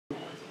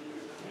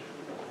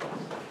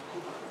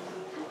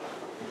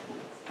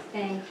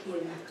Thank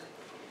you.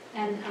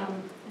 And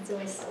it's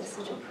always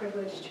such a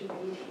privilege to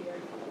read here.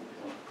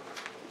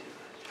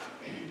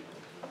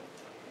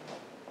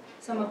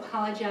 So I'm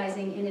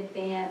apologizing in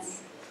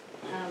advance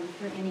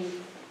for any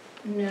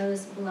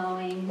nose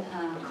blowing,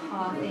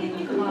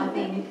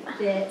 coughing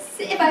fits.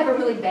 If I have a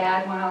really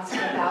bad one, I'll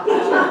step out.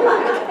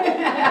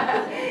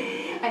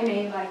 I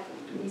may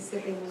be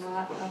sipping a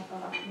lot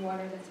of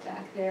water that's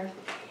back there.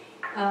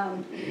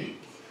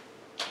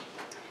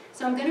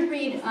 So I'm going to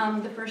read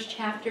the first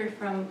chapter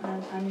from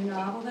a new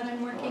novel that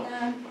I'm working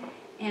on,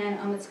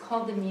 and it's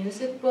called The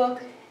Music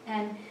Book.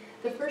 And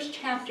the first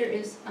chapter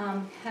is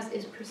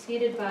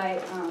preceded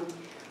by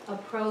a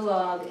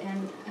prologue,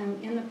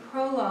 and in the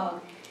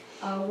prologue,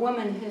 a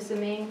woman who's the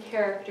main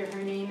character,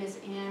 her name is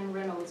Anne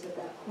Reynolds at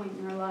that point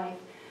in her life,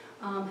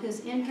 who's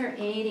in her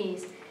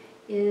 80s,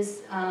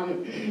 is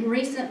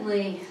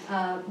recently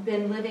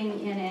been living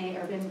in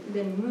or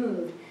been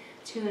moved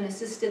to an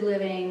assisted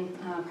living,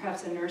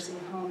 perhaps a nursing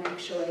home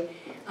actually,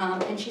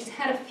 and she's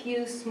had a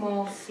few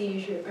small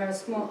seizures,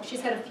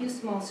 she's had a few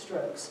small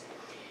strokes,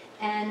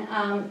 and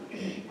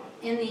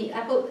in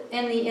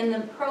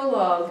the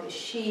prologue,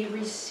 she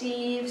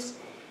receives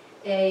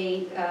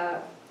a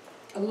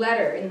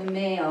letter in the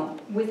mail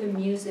with a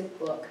music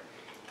book.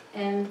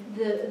 And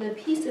the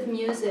piece of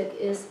music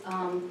is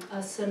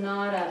a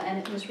sonata, and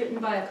it was written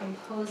by a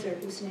composer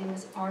whose name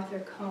is Arthur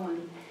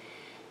Cohen.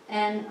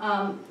 And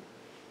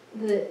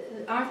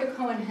Arthur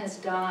Cohen has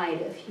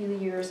died a few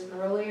years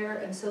earlier,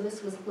 and so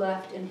this was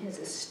left in his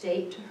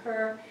estate to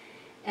her.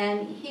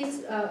 And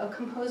he's a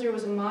composer,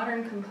 was a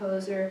modern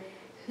composer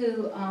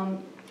who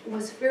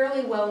was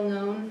fairly well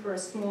known for a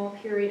small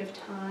period of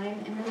time,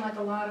 and then like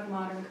a lot of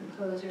modern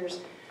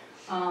composers,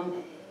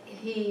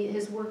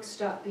 his work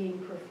stopped being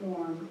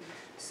performed.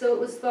 So it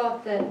was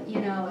thought that,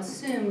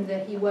 assumed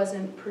that he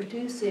wasn't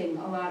producing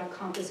a lot of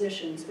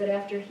compositions, but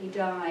after he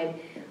died,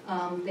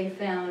 they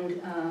found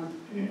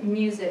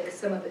music,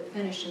 some of it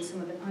finished and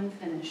some of it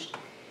unfinished,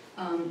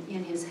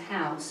 in his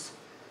house.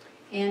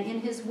 And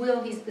in his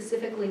will, he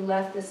specifically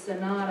left the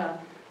sonata,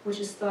 which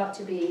is thought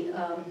to be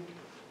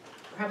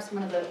perhaps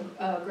one of the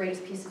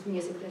greatest pieces of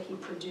music that he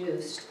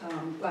produced,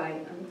 by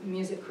a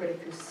music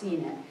critic who's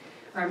seen it,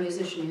 or a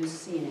musician who's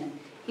seen it.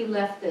 He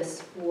left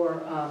this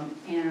for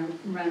Anne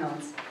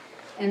Reynolds.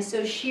 And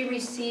so she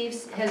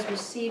has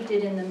received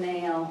it in the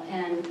mail,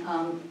 and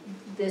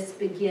this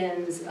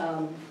begins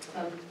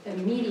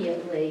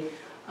immediately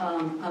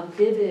a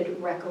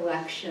vivid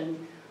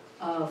recollection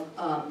of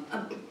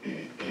a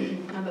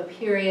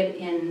period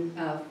in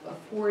a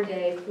 4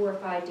 or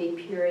 5 day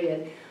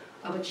period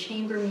of a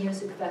chamber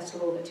music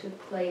festival that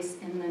took place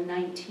in the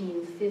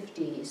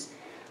 1950s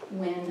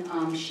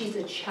when she's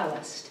a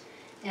cellist.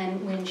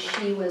 And when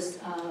she was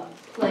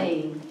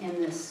playing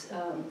in this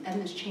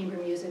chamber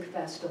music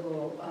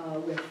festival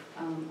with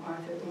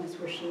Arthur, that's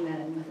where she met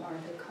him, with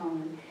Arthur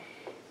Cohen.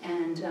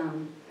 And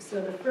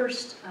so the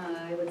first,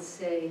 I would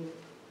say,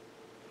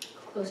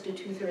 close to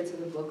 2/3 of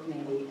the book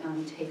maybe,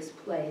 takes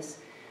place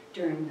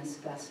during this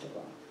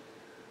festival.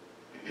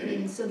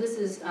 So this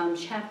is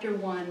Chapter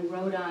 1,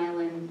 Rhode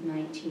Island,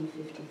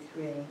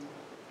 1953.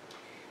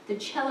 The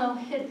cello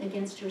hit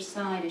against her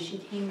side as she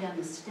came down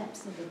the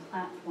steps of the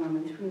platform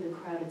and through the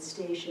crowded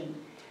station.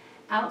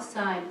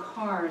 Outside,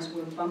 cars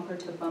were bumper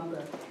to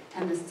bumper,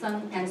 and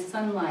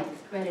sunlight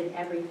threaded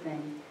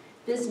everything.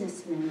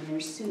 Businessmen in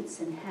their suits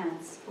and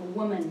hats, a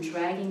woman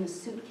dragging a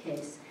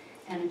suitcase,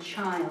 and a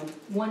child,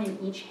 one in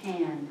each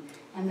hand,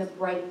 and the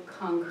bright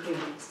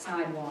concrete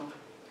sidewalk.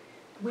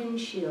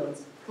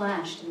 Windshields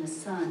flashed in the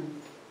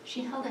sun.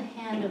 She held a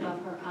hand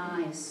above her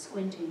eyes,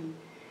 squinting.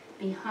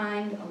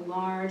 Behind a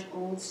large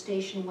old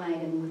station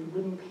wagon with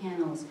wooden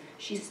panels,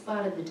 she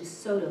spotted the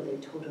DeSoto they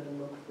told her to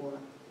look for,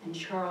 and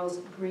Charles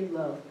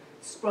Breedlove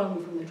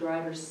sprung from the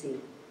driver's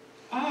seat.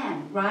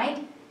 Anne,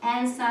 right?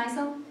 Anne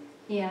Seisel?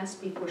 He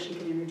asked before she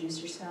could introduce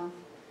herself.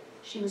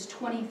 She was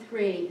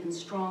 23 and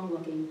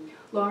strong-looking,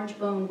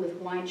 large-boned with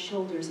wide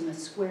shoulders and a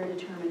square,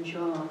 determined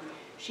jaw.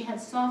 She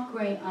had soft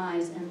gray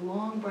eyes and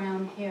long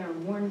brown hair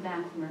worn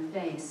back from her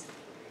face.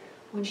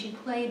 When she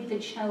played the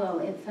cello,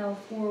 it fell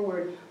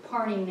forward,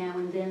 parting now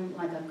and then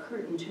like a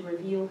curtain to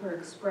reveal her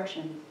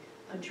expression,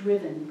 a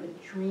driven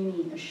but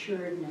dreamy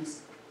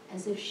assuredness,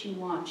 as if she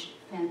watched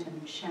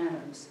phantom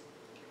shadows.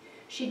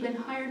 She'd been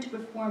hired to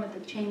perform at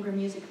the Chamber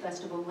Music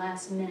Festival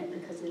last minute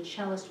because the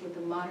cellist with the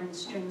Modern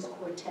Strings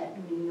Quartet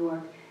in New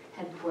York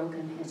had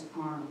broken his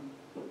arm.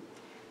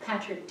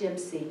 Patrick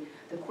Dempsey,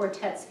 the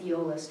quartet's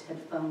violist,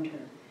 had phoned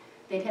her.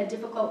 They'd had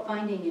difficult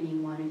finding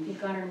anyone, and he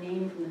got her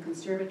name from the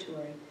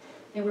conservatory.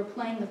 They were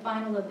playing the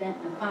final event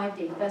in a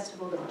 5-day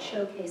festival that would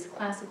showcase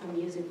classical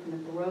music from the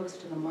Baroques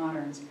to the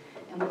moderns,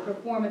 and would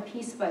perform a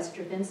piece by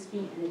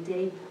Stravinsky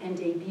and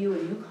debut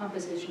a new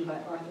composition by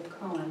Arthur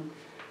Cohen,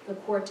 the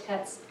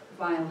quartet's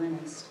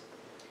violinist.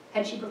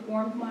 Had she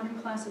performed modern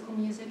classical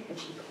music? Had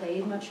she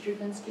played much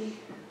Stravinsky?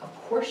 Of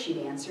course she'd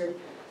answered,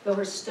 though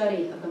her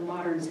study of the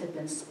moderns had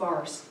been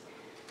sparse.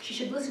 She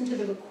should listen to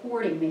the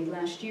recording made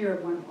last year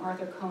of one of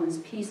Arthur Cohen's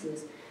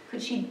pieces,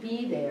 Could she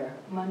be there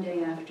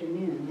Monday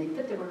afternoon? They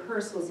fit the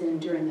rehearsals in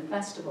during the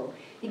festival.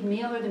 He'd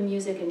mail her the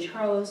music, and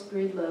Charles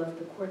Breedlove,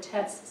 the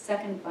quartet's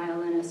second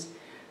violinist,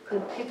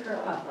 could pick her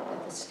up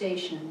at the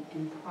station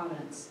in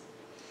Providence.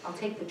 I'll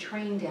take the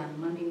train down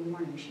Monday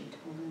morning, she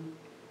told him.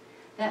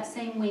 That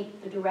same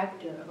week, the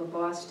director of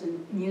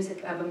a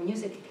music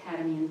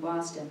academy in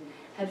Boston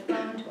had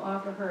phoned to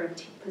offer her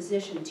a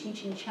position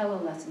teaching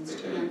cello lessons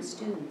to young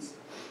students.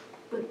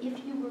 But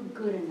if you were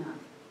good enough,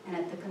 and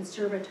at the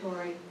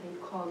conservatory they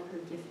called her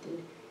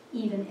gifted,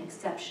 even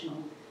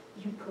exceptional,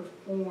 you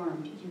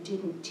performed, you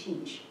didn't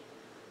teach.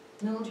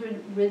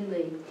 Mildred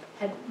Ridley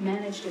had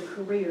managed a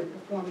career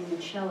performing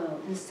the cello,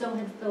 and so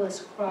had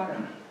Phyllis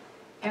Crotter.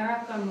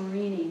 Erica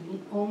Marini, the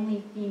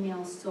only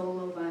female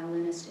solo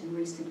violinist in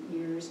recent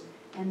years,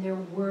 and there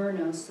were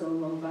no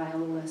solo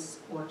violists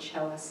or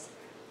cellists,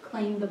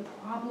 claimed the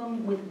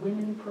problem with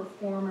women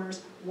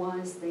performers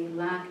was they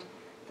lacked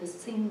the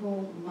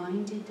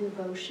single-minded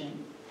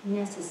devotion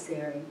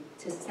necessary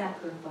to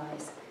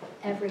sacrifice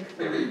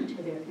everything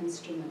to their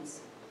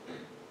instruments.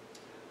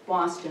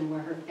 Boston,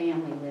 where her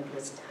family lived,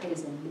 was tight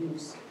as a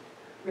noose.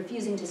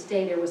 Refusing to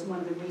stay there was one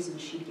of the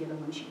reasons she'd given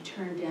when she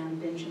turned down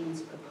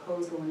Benjamin's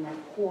proposal in that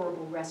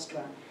horrible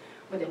restaurant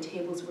where the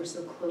tables were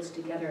so close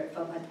together it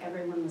felt like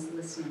everyone was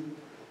listening.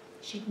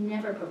 She'd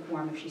never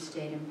perform if she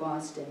stayed in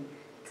Boston,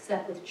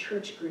 except with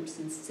church groups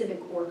and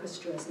civic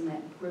orchestras in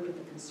that group at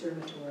the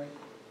conservatory.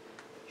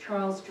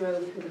 Charles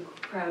drove through the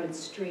crowded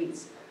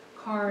streets.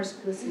 Cars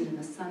glistened in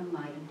the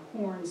sunlight and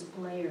horns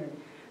blared.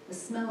 The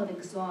smell of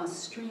exhaust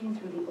streamed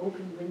through the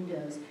open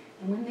windows,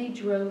 and when they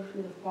drove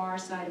through the far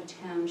side of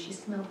town, she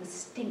smelled the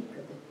stink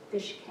of the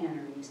fish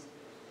canneries.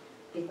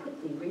 They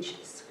quickly reached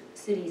the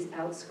city's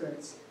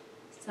outskirts.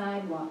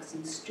 Sidewalks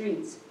and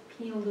streets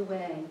peeled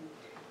away.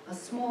 A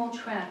small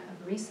tract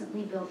of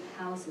recently built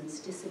houses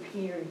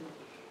disappeared,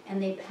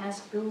 and they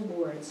passed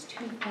billboards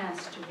too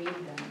fast to read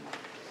them.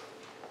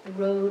 The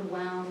road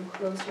wound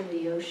closer to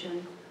the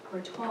ocean,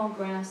 where tall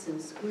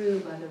grasses grew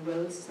by the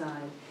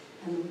roadside,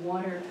 and the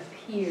water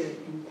appeared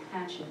in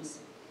patches.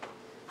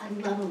 I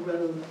love a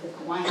road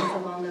that winds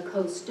along the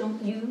coast,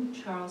 don't you?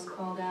 Charles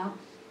called out.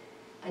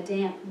 A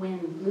damp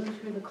wind blew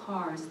through the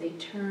car as they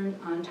turned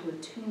onto a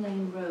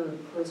two-lane road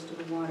close to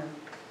the water.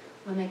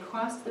 When they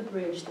crossed the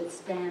bridge that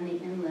spanned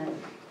the inlet,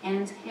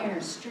 Anne's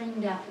hair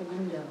streamed out the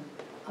window.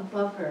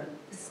 Above her,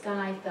 the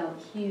sky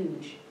felt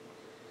huge.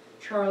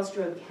 Charles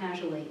drove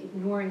casually,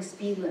 ignoring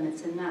speed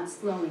limits and not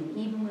slowing,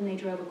 even when they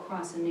drove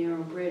across a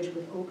narrow bridge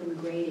with open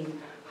grating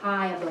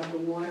high above the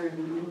water of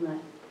the inlet.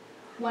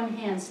 One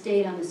hand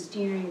stayed on the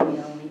steering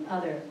wheel and the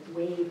other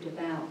waved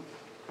about.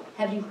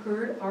 Have you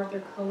heard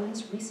Arthur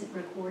Cohen's recent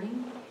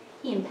recording?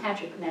 He and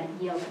Patrick met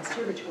at Yale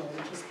Conservatory,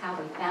 which is how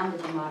they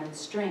founded the Modern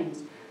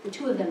Strings, the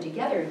two of them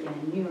together again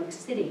in New York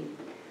City.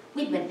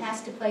 We've been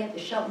asked to play at the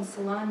Shelton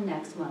Salon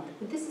next month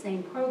with this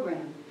same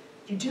program.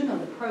 You do know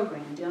the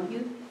program, don't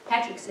you?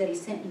 Patrick said he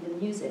sent you the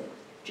music.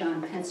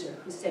 John Penser,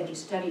 who said you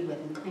studied with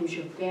him, claims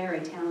you're very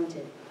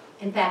talented.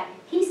 In fact,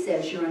 he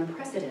says you're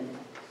unprecedented.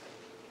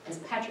 As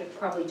Patrick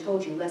probably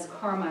told you, Les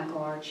Carmichael,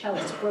 our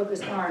cellist, broke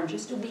his arm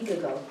just a week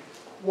ago,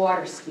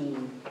 water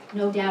skiing.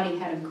 No doubt he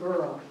had a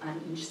girl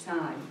on each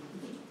side.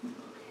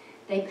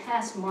 They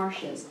passed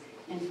marshes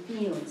and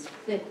fields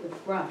thick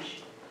with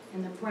brush.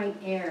 In the bright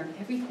air,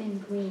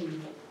 everything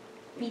gleamed.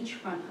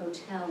 Beachfront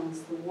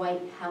hotels, the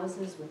white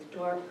houses with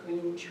dark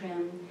green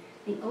trim,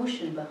 the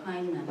ocean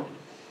behind them.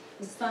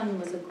 The sun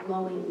was a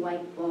glowing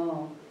white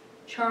ball.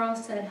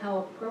 Charles said how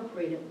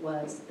appropriate it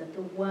was that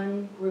the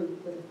one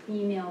group with a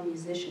female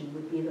musician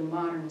would be the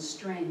Modern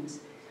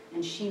Strings,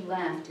 and she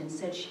laughed and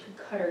said she could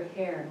cut her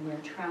hair and wear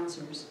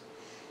trousers.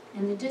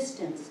 In the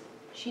distance,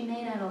 she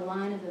made out a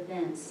line of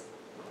events,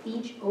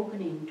 each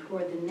opening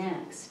toward the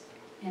next,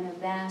 and a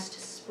vast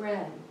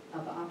spread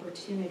of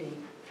opportunity.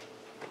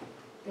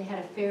 They had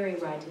a ferry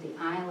ride to the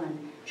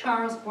island.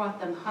 Charles brought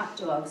them hot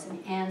dogs,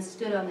 and Anne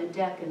stood on the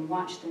deck and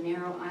watched the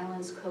narrow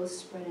island's coast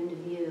spread into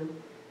view.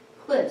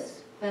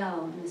 Cliffs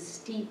fell in a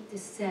steep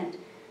descent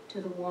to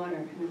the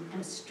water,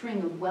 and a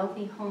string of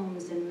wealthy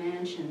homes and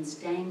mansions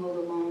dangled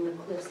along the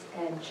cliff's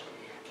edge.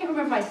 I can't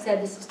remember if I said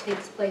this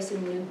takes place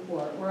in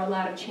Newport, where a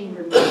lot of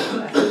chamber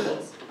music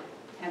festivals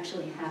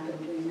actually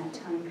happened during that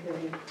time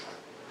period.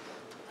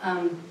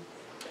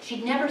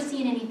 She'd never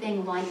seen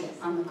anything like it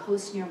on the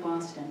coast near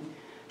Boston.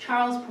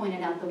 Charles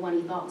pointed out the one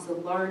he thought was the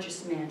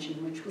largest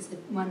mansion, which was the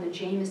one the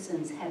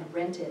Jamesons had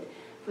rented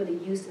for the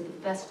use of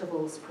the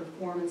festival's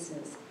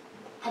performances.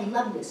 I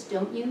love this,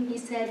 don't you? He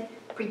said,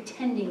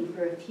 pretending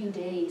for a few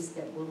days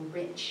that we're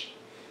rich.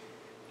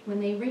 When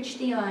they reached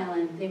the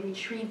island, they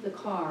retrieved the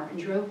car and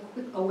drove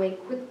away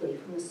quickly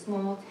from the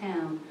small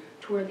town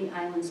toward the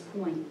island's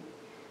point.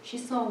 She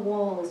saw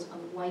walls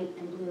of white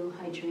and blue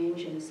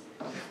hydrangeas,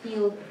 a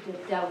field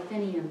of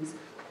delphiniums,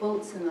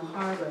 boats in the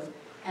harbor,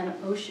 and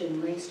the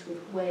ocean laced with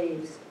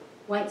waves.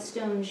 White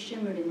stones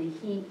shimmered in the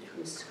heat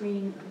through a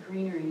screen of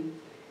greenery.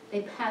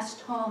 They passed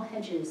tall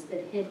hedges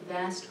that hid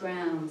vast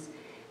grounds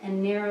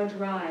and narrow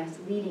drives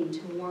leading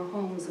to more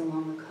homes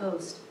along the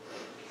coast.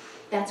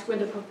 That's where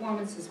the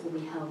performances will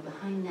be held,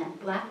 behind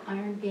that black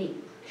iron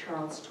gate,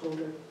 Charles told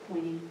her,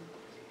 pointing.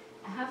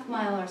 A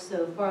half-mile or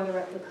so farther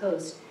up the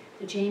coast,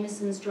 the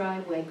Jamesons'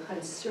 driveway cut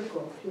a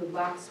circle through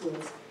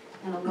boxwoods,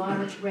 and a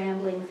large,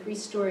 rambling,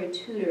 three-story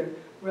Tudor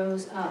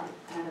rose up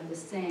out of the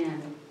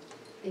sand.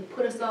 They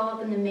put us all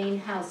up in the main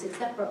house,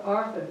 except for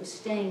Arthur, who's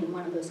staying in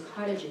one of those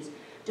cottages.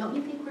 Don't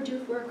you think we're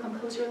due for a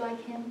composer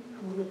like him,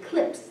 who will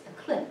eclipse,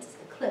 eclipse,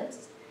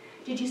 eclipse?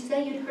 Did you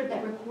say you'd heard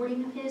that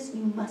recording of his?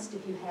 You must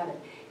if you haven't.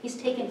 He's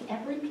taken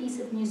every piece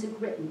of music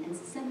written and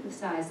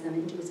synthesized them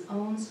into his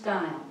own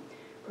style.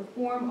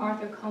 Perform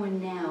Arthur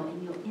Cohen now,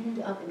 and you'll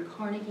end up in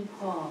Carnegie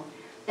Hall.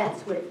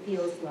 That's what it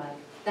feels like.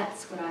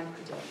 That's what I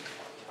predict.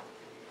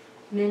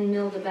 Men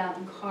milled about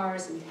in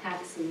cars and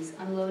taxis,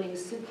 unloading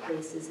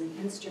suitcases and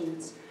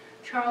instruments.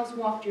 Charles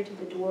walked her to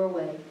the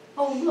doorway.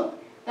 Oh,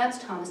 look, that's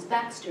Thomas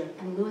Baxter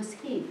and Louis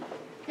Heath.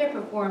 They're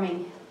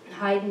performing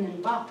Haydn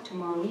and Bach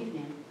tomorrow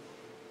evening.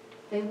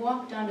 They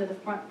walked onto the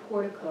front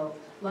portico,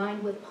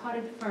 lined with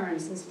potted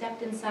ferns, and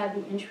stepped inside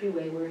the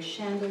entryway where a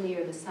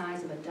chandelier the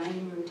size of a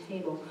dining room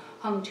table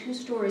hung 2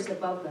 stories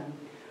above them.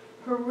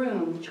 Her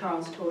room,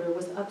 Charles told her,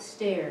 was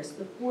upstairs,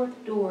 the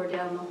 4th door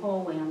down the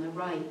hallway on the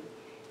right.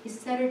 He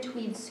set her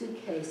tweed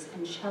suitcase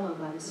and cello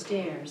by the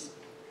stairs.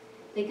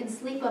 They can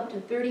sleep up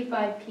to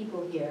 35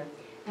 people here,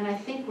 and I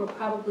think we're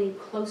probably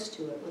close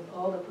to it with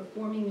all the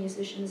performing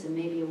musicians and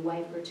maybe a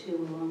wife or 2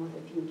 along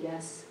with a few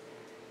guests.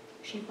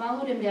 She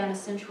followed him down a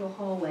central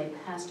hallway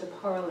past a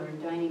parlor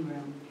and dining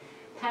room.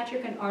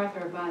 Patrick and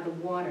Arthur are by the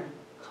water.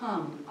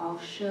 Come, I'll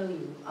show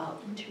you. I'll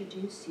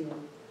introduce you.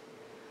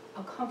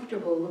 A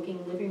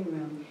comfortable-looking living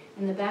room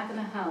in the back of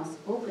the house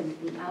opened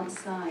to the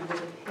outside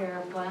with a pair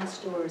of glass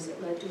doors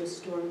that led to a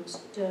stone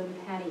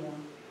patio.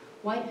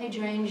 White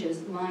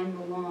hydrangeas lined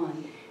the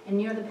lawn, and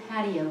near the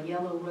patio,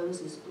 yellow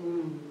roses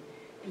bloomed.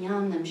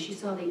 Beyond them, she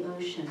saw the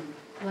ocean,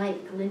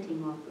 light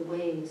glinting off the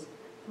waves.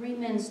 3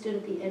 men stood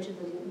at the edge of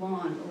the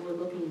lawn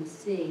overlooking the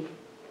sea.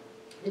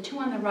 The 2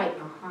 on the right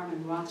are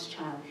Harmon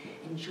Rothschild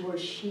and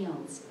George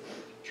Shields,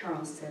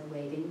 Charles said,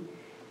 waving.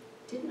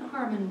 Didn't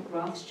Harmon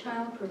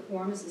Rothschild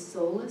perform as a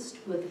soloist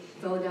with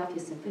Philadelphia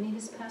Symphony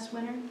this past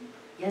winter?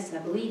 Yes, I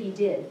believe he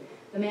did.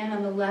 The man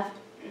on the left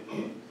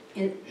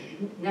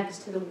next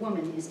to the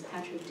woman is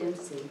Patrick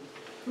Dempsey.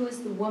 Who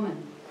is the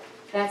woman?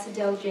 That's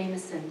Adele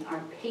Jameson,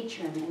 our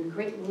patron and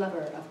great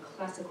lover of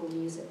classical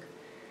music.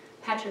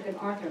 Patrick and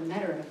Arthur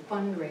met her at a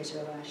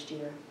fundraiser last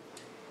year.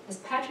 As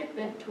Patrick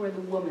bent toward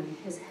the woman,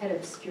 his head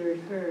obscured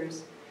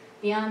hers.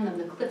 Beyond them,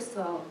 the cliffs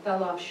fell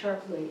off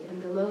sharply,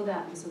 and below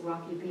that was a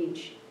rocky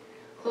beach.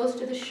 Close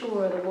to the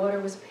shore, the water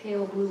was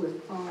pale blue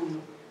with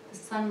foam. The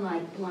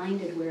sunlight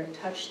blinded where it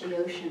touched the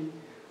ocean,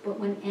 but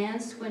when Anne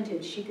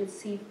squinted, she could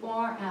see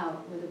far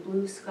out where the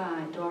blue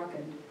sky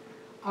darkened.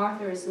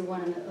 Arthur is the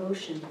one in the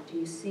ocean. Do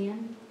you see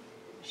him?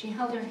 She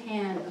held her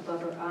hand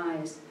above her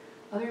eyes.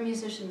 Other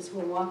musicians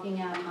were walking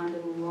out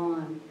onto the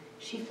lawn.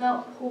 She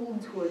felt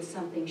pulled towards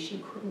something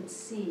she couldn't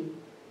see,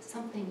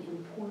 something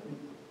important.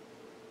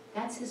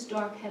 That's his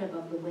dark head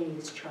above the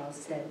waves, Charles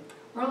said.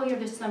 Earlier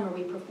this summer,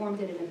 we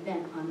performed at an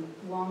event on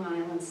Long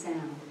Island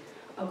Sound.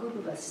 A group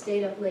of us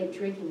stayed up late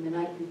drinking the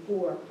night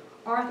before.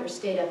 Arthur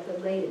stayed up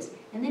the latest,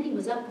 and then he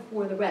was up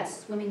before the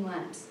rest, swimming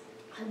laps.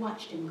 I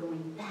watched him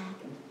going back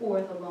and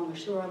forth along the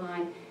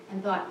shoreline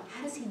and thought,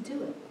 how does he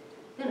do it?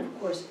 Then, of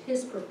course,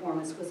 his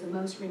performance was the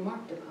most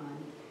remarked upon.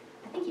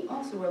 I think he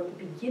also wrote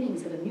the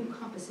beginnings of a new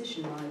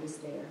composition while I was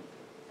there.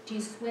 Do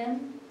you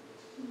swim?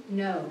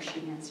 No,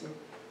 she answered.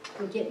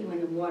 He'll get you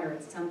in the water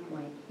at some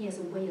point. He has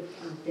a way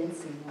of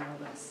convincing all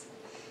of us.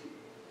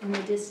 In the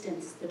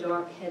distance, the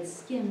dark head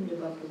skimmed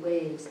above the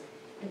waves.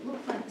 It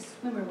looked like the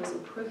swimmer was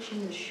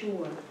approaching the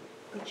shore,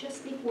 but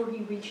just before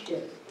he reached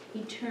it,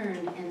 he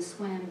turned and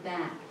swam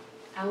back,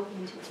 out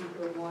into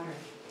deeper water.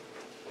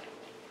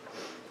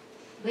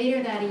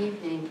 Later that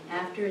evening,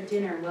 after a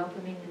dinner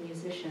welcoming the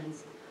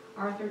musicians,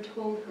 Arthur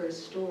told her a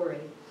story.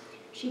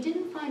 She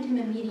didn't find him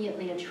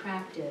immediately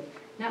attractive,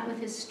 not with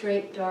his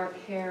straight dark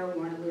hair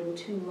worn a little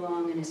too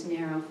long and his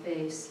narrow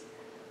face.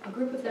 A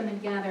group of them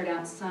had gathered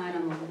outside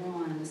on the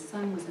lawn, and the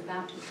sun was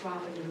about to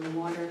drop into the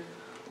water,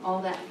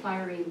 all that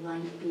fiery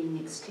light being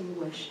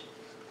extinguished.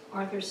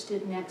 Arthur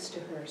stood next to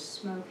her,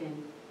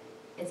 smoking.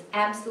 It's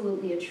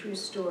absolutely a true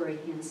story,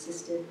 he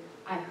insisted.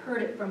 I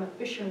heard it from a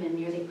fisherman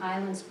near the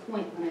island's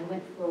point when I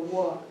went for a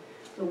walk.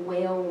 The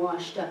whale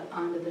washed up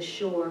onto the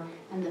shore,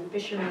 and the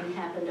fisherman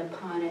happened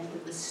upon it.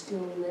 It was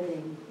still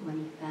living when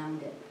he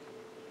found it.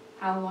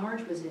 How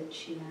large was it,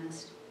 she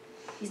asked.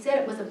 He said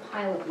it was a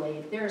pilot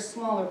wave. They're a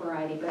smaller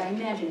variety, but I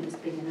imagine it was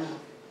big enough.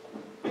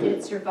 Did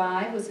it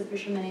survive? Was the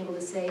fisherman able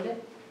to save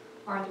it?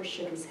 Arthur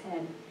shook his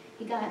head.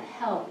 He got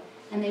help,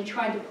 and they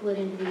tried to pull it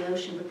into the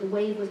ocean, but the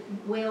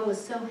whale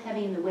was so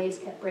heavy and the waves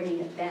kept bringing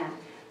it back.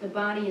 The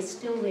body is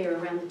still there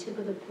around the tip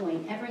of the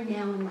point. Every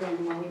now and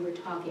then while we were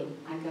talking,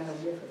 I got a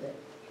whiff of it.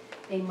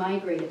 They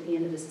migrate at the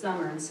end of the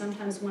summer, and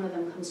sometimes one of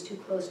them comes too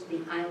close to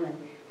the island.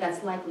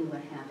 That's likely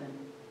what happened.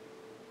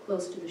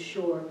 Close to the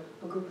shore,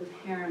 a group of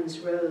herons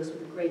rose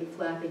with a great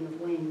flapping of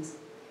wings.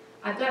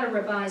 I've got a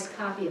revised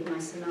copy of my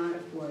sonata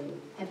for you.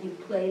 Have you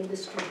played the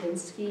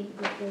Stravinsky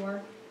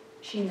before?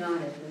 She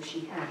nodded, though she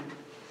hadn't.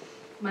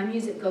 My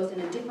music goes in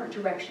a different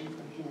direction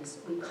from his.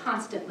 We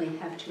constantly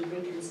have to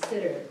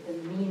reconsider the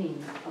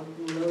meaning of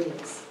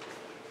melodies.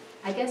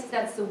 I guess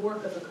that's the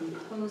work of a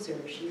composer,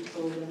 she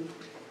told him.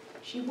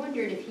 She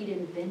wondered if he'd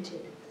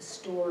invented the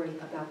story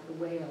about the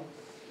whale.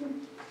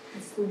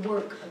 It's the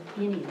work of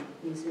any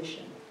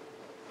musician.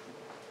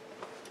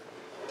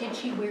 Did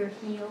she wear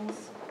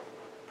heels?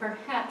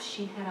 Perhaps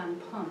she had on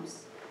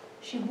pumps.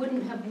 She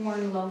wouldn't have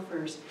worn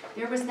loafers.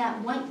 There was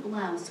that white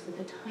blouse with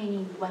the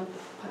tiny white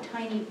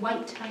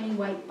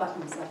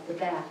buttons up the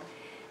back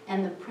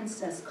and the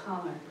princess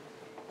collar.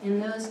 In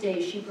those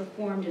days, she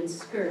performed in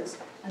skirts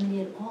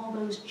amid all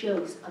those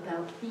jokes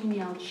about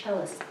female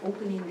cellists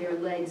opening their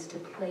legs to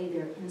play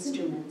their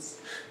instruments.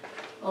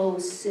 Oh,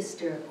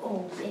 sister,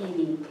 oh,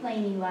 baby,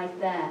 play me like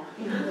that.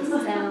 Think of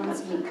the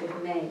sounds we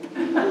could make.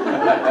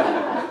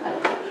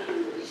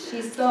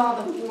 She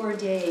saw the 4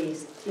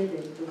 days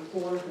vivid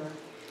before her.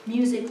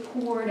 Music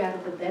poured out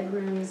of the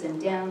bedrooms and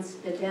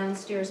the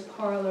downstairs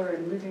parlor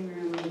and living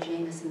room of the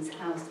Jamesons'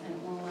 house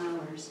at all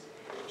hours.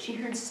 She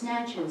heard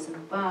snatches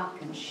of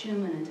Bach and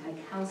Schumann and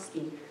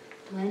Tchaikovsky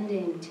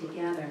blending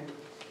together.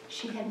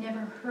 She had never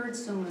heard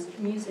so much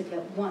music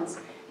at once,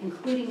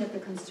 including at the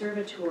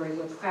conservatory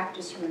where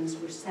practice rooms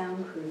were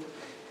soundproof.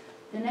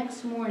 The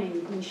next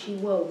morning, when she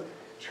woke,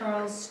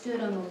 Charles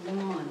stood on the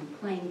lawn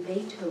playing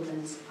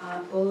Beethoven's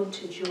Ode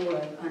to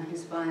Joy on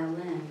his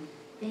violin,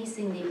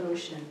 facing the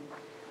ocean.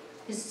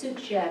 His suit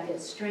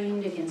jacket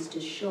strained against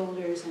his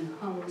shoulders and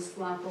hung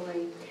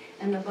sloppily,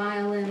 and the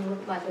violin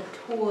looked like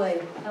a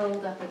toy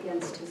held up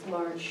against his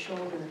large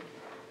shoulder.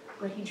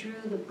 But he drew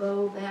the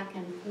bow back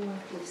and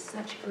forth with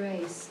such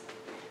grace.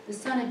 The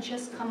sun had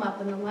just come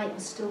up and the light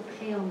was still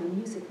pale and the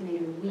music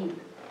made her weep.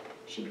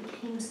 She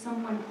became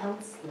someone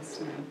else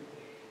listening.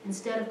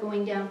 Instead of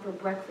going down for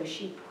breakfast,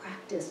 she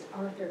practiced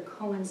Arthur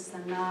Cohen's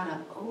sonata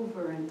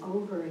over and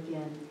over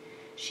again.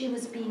 She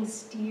was being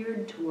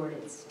steered toward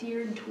it,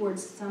 steered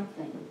towards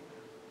something.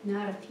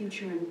 Not a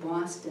future in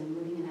Boston,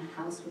 living in a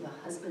house with a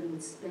husband who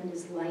would spend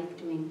his life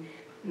doing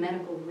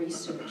medical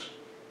research.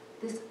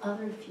 This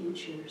other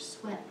future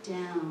swept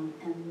down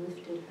and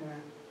lifted her.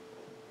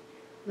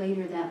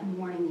 Later that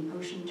morning, the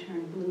ocean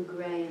turned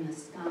blue-gray and the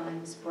sky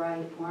was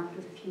bright, marked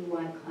with a few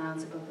white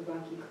clouds above the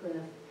rocky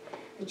cliff.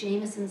 The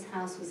Jamesons'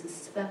 house was a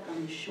speck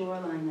on the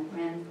shoreline that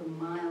ran for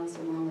miles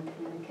along the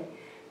Connecticut,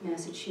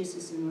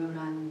 Massachusetts, and Rhode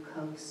Island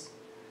coasts.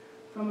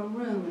 From a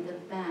room at the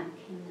back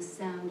came the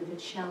sound of a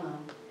cello.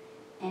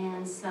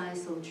 Anne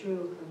Seisel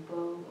drew her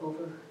bow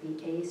over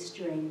the A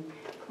string,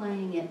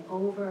 playing it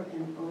over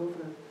and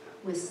over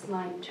with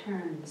slight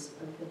turns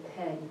of the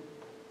peg.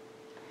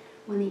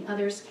 When the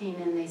others came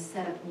in, they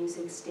set up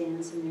music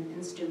stands and their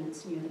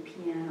instruments near the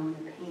piano and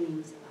the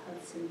paintings of the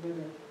Hudson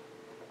River.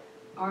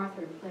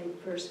 Arthur played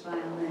first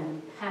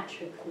violin,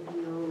 Patrick the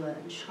viola,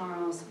 and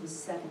Charles was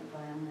second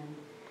violin.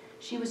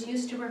 She was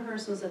used to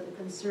rehearsals at the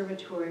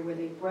conservatory where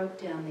they broke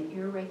down the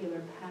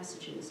irregular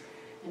passages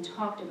and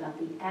talked about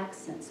the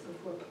accents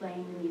before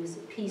playing the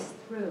music piece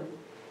through.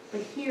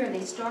 But here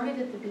they started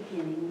at the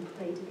beginning and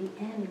played to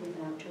the end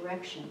without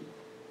direction.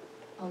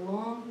 A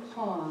long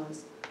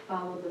pause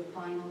followed the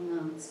final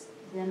notes.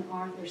 Then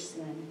Arthur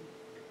said,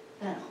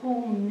 "That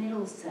whole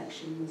middle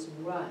section was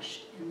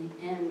rushed and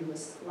the end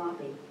was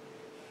sloppy."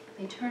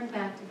 They turned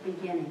back to the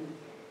beginning,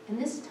 and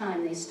this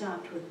time they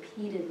stopped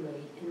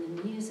repeatedly, and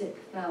the music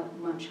felt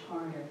much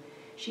harder.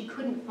 She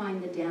couldn't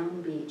find the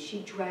downbeat.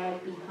 She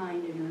dragged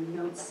behind and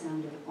her notes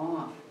sounded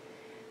off.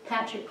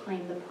 Patrick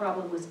claimed the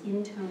problem was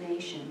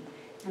intonation,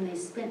 and they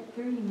spent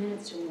 30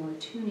 minutes or more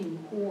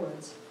tuning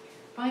chords.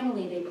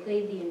 Finally, they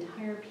played the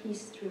entire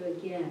piece through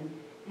again,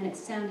 and it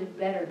sounded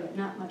better, but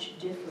not much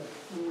different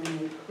from when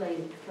they played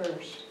it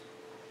first.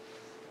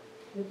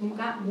 We've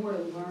got more to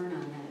learn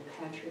on that,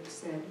 Patrick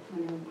said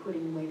when they were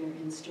putting away their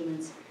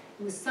instruments.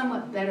 It was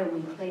somewhat better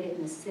when we played it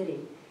in the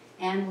city.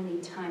 Anne will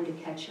need time to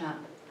catch up.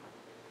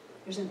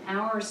 There's an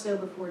hour or so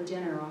before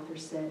dinner, Arthur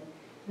said,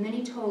 and then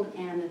he told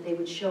Anne that they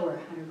would show her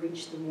how to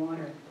reach the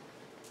water.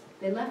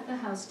 They left the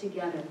house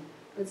together,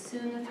 but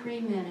soon the 3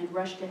 men had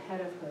rushed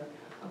ahead of her,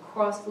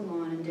 across the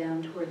lawn and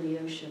down toward the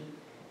ocean.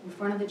 In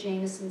front of the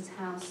Jamesons'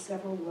 house,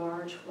 several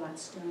large flat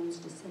stones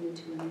descended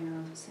to a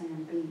narrow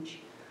sand beach.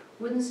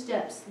 Wooden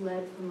steps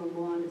led from the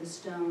lawn to the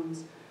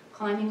stones.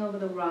 Climbing over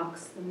the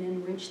rocks, the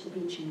men reached the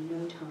beach in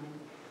no time.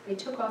 They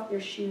took off their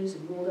shoes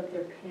and rolled up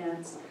their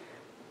pants,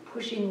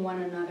 pushing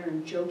one another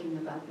and joking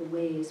about the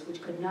waves,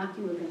 which could knock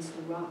you against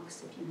the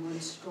rocks if you weren't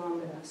a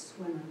strong enough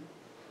swimmer.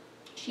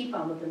 She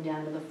followed them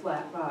down to the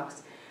flat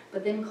rocks,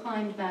 but then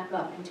climbed back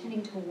up,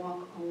 intending to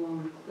walk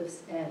along the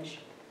cliff's edge.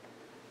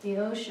 The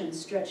ocean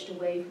stretched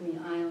away from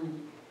the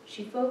island.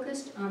 She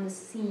focused on the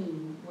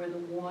scene where the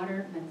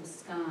water met the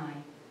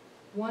sky.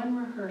 One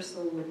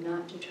rehearsal would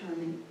not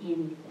determine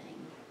anything.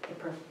 The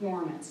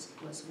performance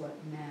was what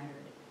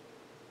mattered.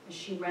 As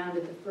she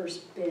rounded the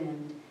first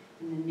bend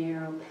in the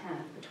narrow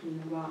path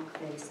between the rock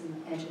face and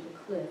the edge of the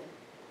cliff,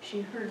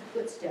 She heard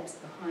footsteps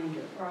behind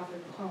her. Arthur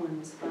Cohen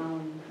was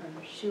following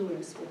her,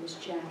 shoeless with his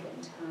jacket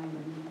and tie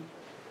on.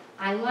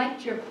 I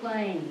liked your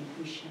playing,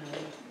 he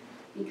shouted,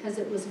 because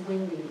it was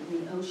windy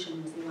and the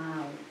ocean was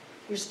loud.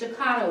 Your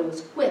staccato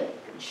was quick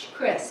and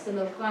crisp, and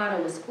the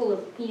legato was full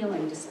of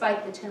feeling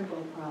despite the tempo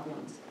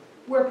problems.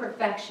 We're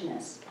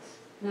perfectionists.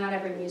 Not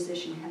every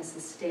musician has the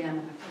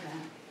stamina for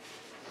that.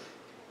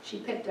 She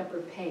picked up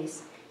her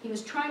pace. He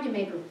was trying to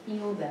make her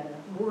feel better,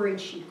 worried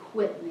she'd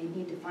quit and they'd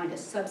need to find a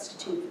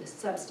substitute for the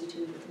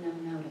substitute with no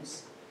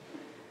notice.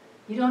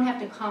 You don't have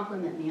to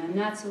compliment me. I'm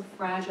not so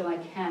fragile I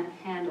can't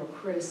handle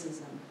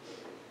criticism.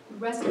 The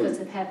rest of us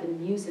have had the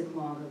music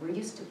longer. We're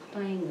used to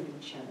playing with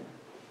each other.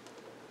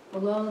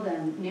 Below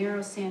them,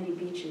 narrow sandy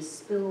beaches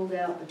spilled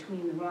out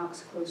between the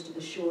rocks close to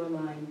the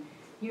shoreline.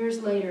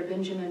 Years later,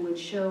 Benjamin would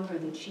show her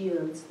the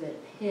geodes that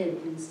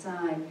hid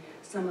inside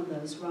some of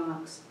those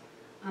rocks.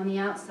 On the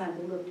outside,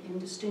 they looked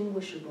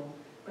indistinguishable,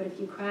 but if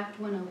you cracked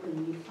one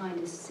open, you'd find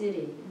a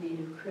city made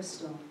of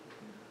crystal.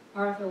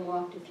 Arthur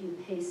walked a few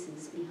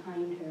paces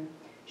behind her.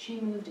 She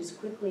moved as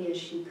quickly as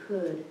she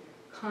could,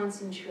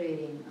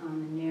 concentrating on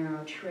the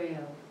narrow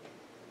trail.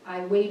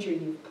 I wager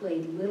you've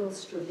played little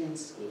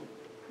Stravinsky,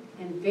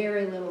 and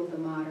very little of the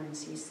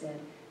moderns, he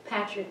said.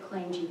 Patrick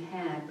claimed you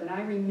had, but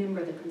I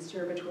remember the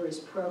conservatory's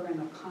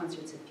program of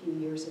concerts a few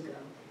years ago.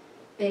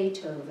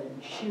 Beethoven,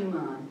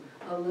 Schumann,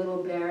 a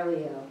little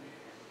Berlioz,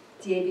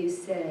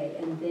 Debussy,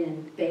 and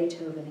then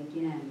Beethoven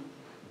again.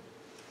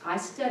 I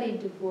studied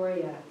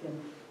Dvorak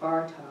and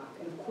Bartok,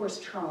 and of course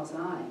Charles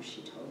Ives,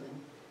 she told him.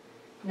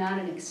 Not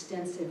an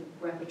extensive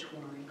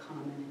repertoire, he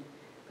commented,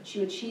 but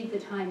you achieved the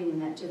timing in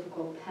that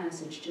difficult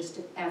passage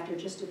after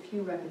just a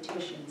few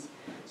repetitions.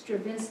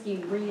 Stravinsky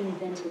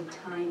reinvented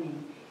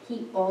timing.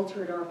 He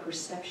altered our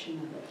perception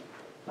of it.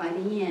 By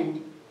the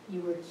end,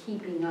 you were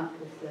keeping up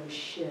with those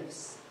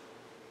shifts.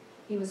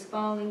 He was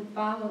falling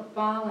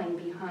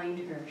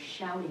behind her,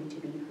 shouting to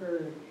be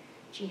heard.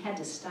 She had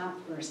to stop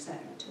for a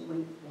second to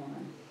wait for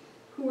him.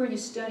 Who were you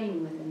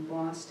studying with in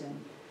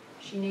Boston?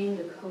 She named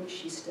the coach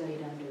she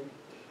studied under.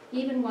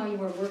 Even while you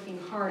were working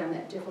hard on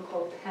that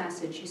difficult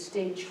passage, you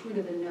stayed true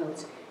to the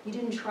notes. You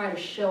didn't try to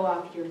show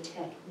off your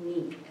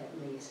technique,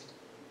 at least.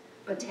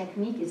 But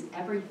technique is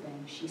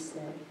everything, she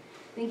said,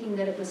 thinking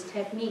that it was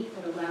technique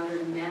that allowed her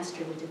to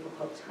master the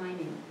difficult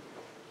timing.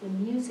 The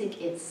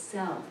music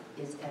itself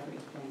is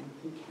everything,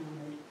 he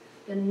countered.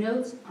 The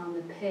notes on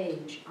the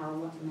page are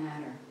what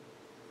matter.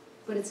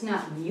 But it's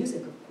not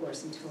music, of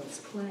course, until it's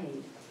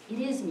played. It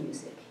is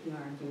music, he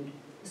argued.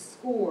 The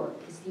score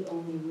is the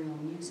only real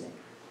music.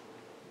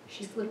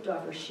 She slipped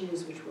off her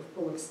shoes, which were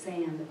full of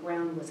sand. The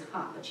ground was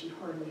hot, but she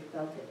hardly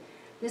felt it.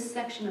 This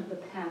section of the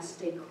pass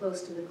stayed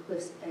close to the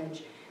cliff's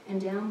edge,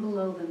 and down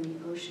below them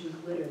the ocean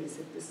glittered as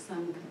if the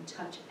sun could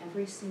touch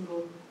every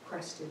single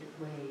crested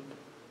wave.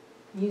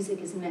 Music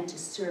is meant to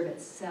serve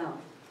itself,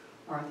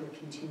 Arthur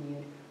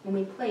continued. When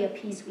we play a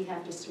piece, we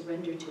have to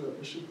surrender to it.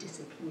 We should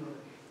disappear.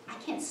 I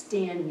can't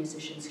stand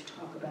musicians who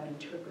talk about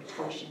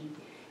interpretation.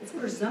 It's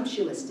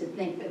presumptuous to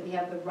think that we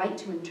have the right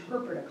to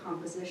interpret a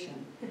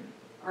composition.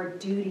 Our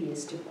duty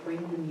is to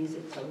bring the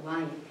music to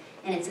life,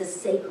 and it's a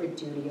sacred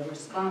duty, a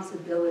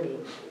responsibility.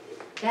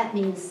 That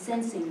means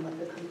sensing what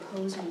the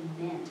composer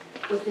meant,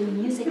 what the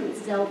music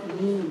itself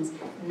means,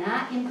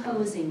 not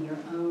imposing your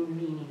own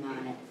meaning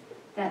on it.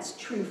 That's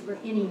true for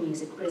any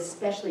music, but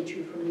especially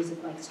true for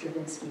music like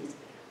Stravinsky's.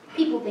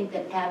 People think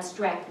that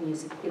abstract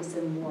music gives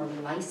them more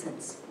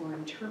license for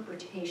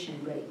interpretation,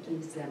 but it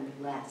gives them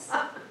less.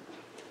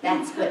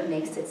 That's what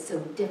makes it so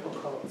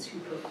difficult to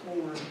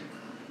perform.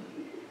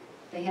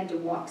 They had to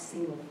walk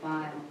single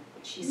file.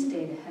 She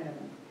stayed ahead of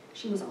him.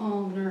 She was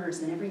all nerves,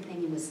 and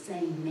everything he was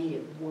saying made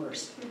it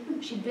worse.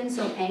 She'd been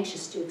so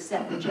anxious to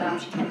accept the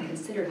job, she hadn't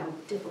considered how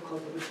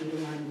difficult it would be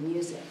to learn the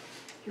music.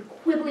 You're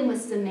quibbling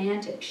with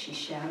semantics, she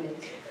shouted.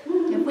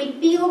 If we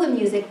feel the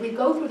music, we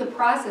go through the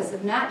process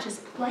of not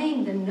just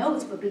playing the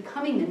notes, but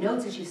becoming the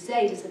notes, as you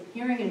say,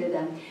 disappearing into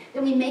them.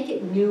 Then we make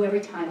it new every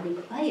time we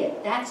play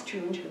it. That's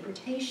true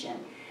interpretation.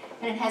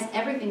 And it has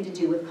everything to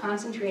do with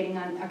concentrating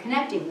on, or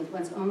connecting with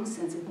one's own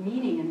sense of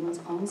meaning and one's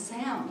own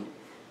sound.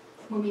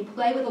 When we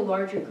play with a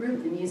larger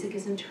group, the music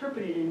is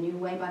interpreted in a new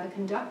way by the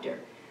conductor.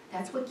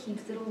 That's what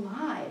keeps it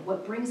alive,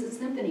 what brings a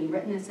symphony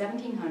written in the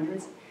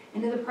 1700s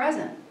into the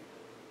present.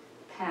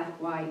 The path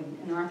widened,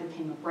 and Arthur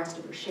came abreast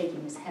of her,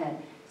 shaking his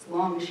head. His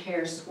longish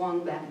hair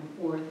swung back and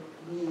forth,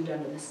 gleamed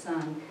under the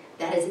sun.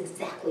 That is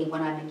exactly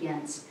what I'm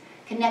against.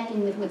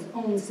 Connecting with one's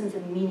own sense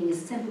of meaning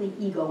is simply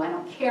ego. I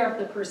don't care if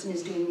the person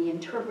is doing the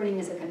interpreting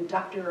as a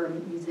conductor or a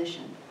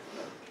musician.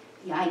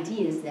 The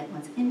idea is that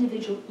one's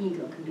individual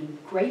ego can be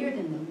greater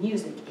than the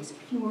music is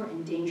pure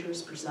and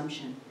dangerous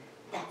presumption.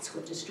 That's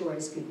what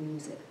destroys good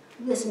music.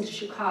 Listen to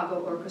Chicago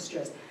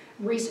orchestras.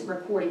 Recent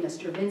recording of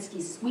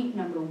Stravinsky's Suite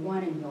No.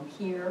 1, and you'll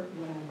hear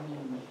what I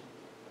mean.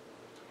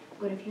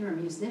 But if you're a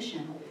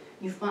musician,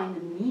 you find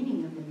the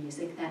meaning of the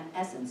music, that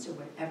essence, or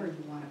whatever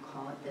you want to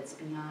call it, that's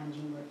beyond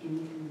you or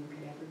anything you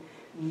could ever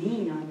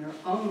mean on your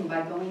own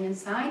by going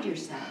inside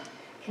yourself,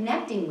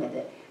 connecting with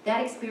it,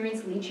 That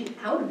experience leads you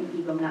out of the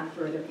ego, not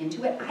further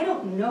into it. I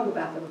don't know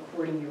about the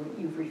recording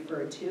you've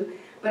referred to,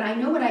 but I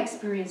know what I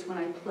experience when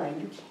I play.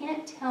 You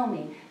can't tell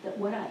me that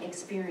what I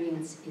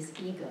experience is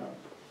ego.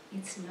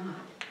 It's not.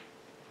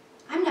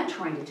 I'm not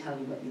trying to tell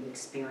you what you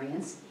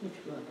experience. He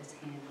threw up his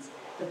hands.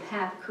 The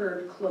path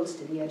curved close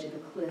to the edge of the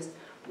cliffs.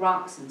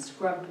 Rocks and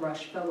scrub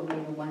brush fell away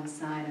to one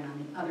side, and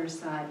on the other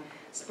side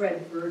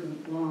spread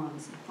verdant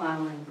lawns and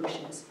flowering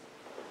bushes.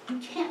 You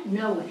can't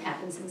know what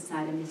happens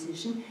inside a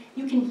musician.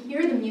 You can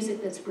hear the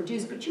music that's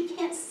produced, but you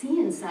can't see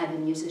inside the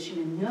musician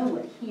and know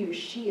what he or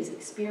she is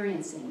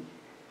experiencing.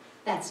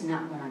 That's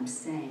not what I'm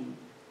saying.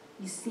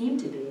 You seem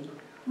to be.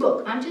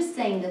 Look, I'm just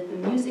saying that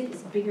the music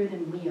is bigger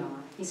than we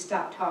are. He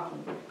stopped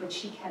talking, but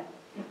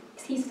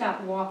he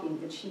stopped walking,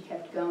 but she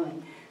kept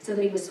going, so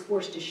that he was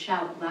forced to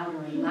shout louder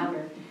and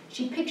louder.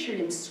 She pictured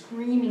him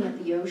screaming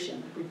at the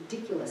ocean, the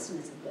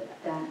ridiculousness of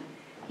that.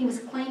 He was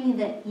claiming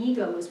that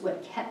ego was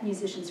what kept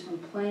musicians from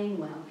playing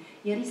well,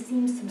 yet he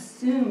seemed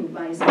subsumed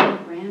by his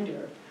own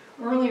grandeur.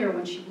 Earlier,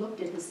 when she looked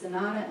at his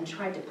sonata and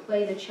tried to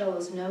play the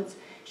cello's notes,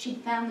 she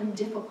found them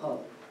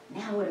difficult.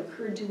 Now it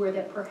occurred to her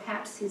that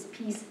perhaps his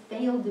piece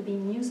failed to be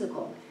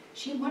musical.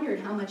 She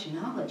wondered how much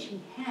knowledge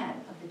he had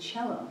of the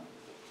cello.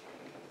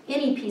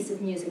 Any piece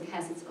of music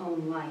has its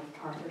own life,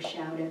 Arthur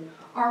shouted.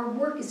 Our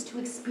work is to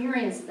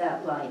experience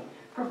that life.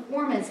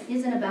 Performance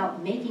isn't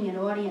about making an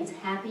audience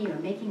happy or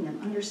making them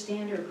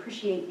understand or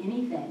appreciate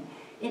anything.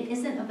 It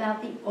isn't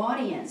about the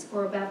audience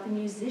or about the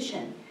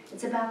musician.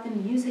 It's about the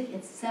music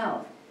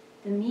itself.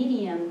 The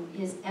medium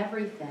is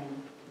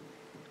everything.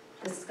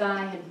 The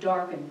sky had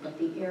darkened, but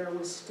the air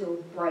was still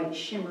bright,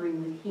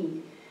 shimmering with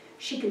heat.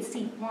 She could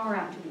see far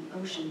out to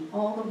the ocean,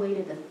 all the way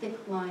to the thick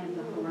line of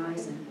the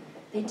horizon.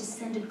 They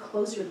descended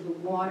closer to the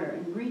water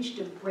and reached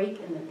a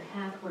break in the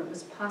path where it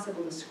was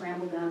possible to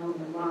scramble down over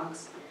the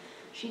rocks.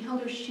 She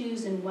held her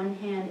shoes in one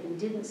hand and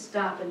didn't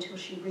stop until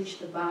she reached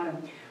the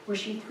bottom, where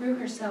she threw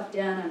herself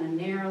down on a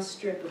narrow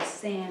strip of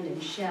sand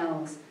and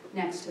shells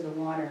next to the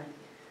water.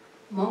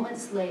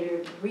 Moments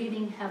later,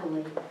 breathing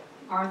heavily,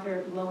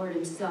 Arthur lowered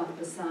himself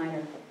beside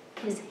her.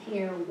 His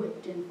hair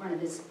whipped in front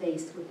of his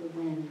face with the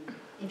wind.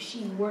 If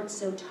she weren't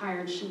so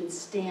tired, she would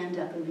stand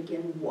up and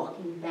begin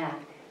walking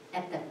back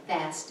at the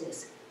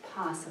fastest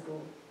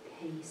possible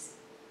pace.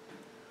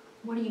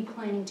 What are you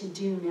planning to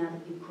do now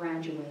that you've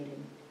graduated?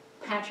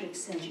 Patrick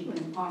said you've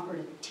been offered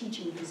a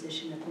teaching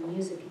position at the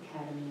Music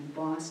Academy in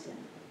Boston.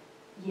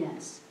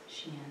 Yes,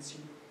 she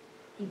answered.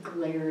 He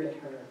glared at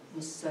her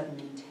with sudden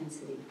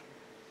intensity.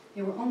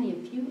 They were only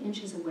a few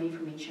inches away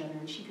from each other,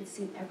 and she could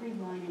see every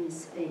line in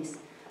his face,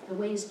 the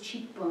way his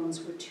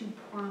cheekbones were too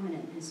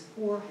prominent and his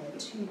forehead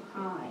too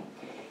high.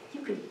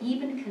 You could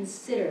even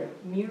consider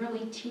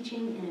merely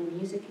teaching in a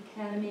music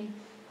academy.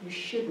 You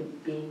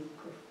shouldn't be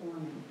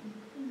performing.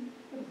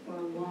 For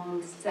a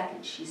long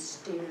second, she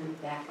stared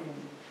back at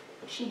him.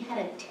 She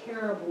had a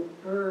terrible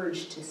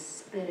urge to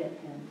spit at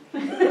him.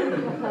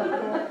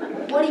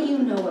 What do you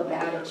know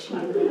about it, she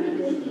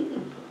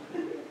demanded.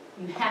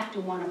 You have to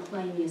want to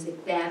play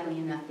music badly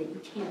enough that you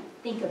can't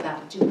think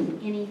about doing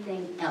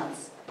anything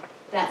else.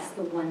 That's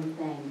the one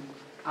thing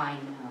I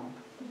know.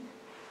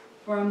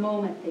 For a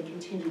moment, they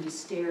continued to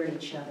stare at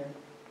each other.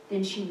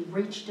 Then she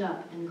reached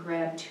up and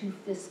grabbed 2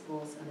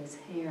 fistfuls of his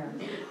hair.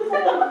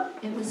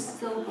 It was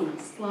silky,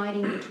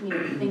 sliding between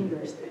her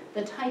fingers,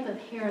 the type of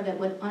hair that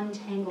would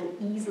untangle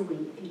easily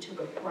if you took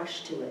a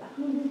brush to it.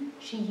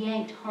 She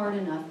yanked hard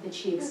enough that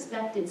she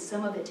expected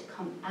some of it to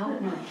come out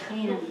in her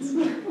hands,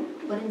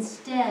 but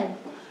instead,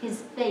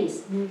 his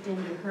face moved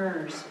into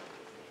hers.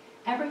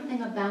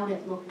 Everything about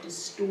it looked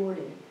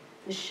distorted.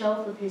 The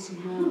shelf of his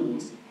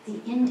nose,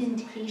 the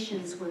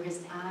indentations where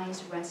his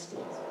eyes rested.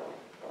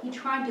 He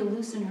tried to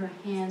loosen her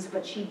hands,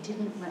 but she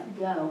didn't let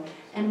go,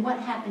 and what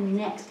happened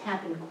next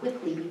happened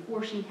quickly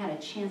before she had a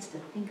chance to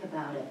think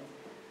about it.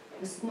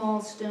 The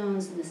small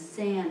stones in the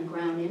sand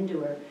ground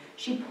into her.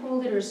 She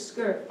pulled at her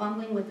skirt,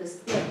 fumbling with the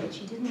slip, but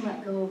she didn't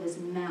let go of his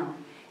mouth.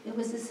 It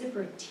was as if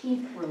her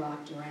teeth were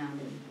locked around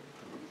him.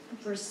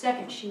 For a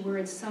second, she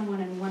worried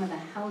someone in one of the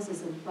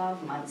houses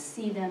above might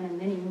see them,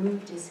 and then he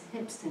moved his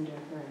hips into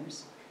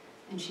hers,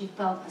 and she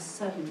felt a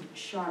sudden,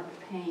 sharp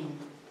pain.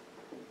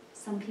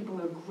 Some people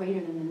are greater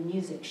than the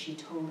music, she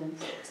told him.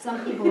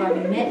 Some people are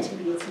meant to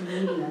be its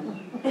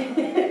medium.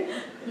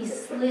 He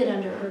slid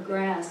under her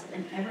grasp,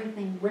 and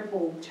everything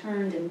rippled,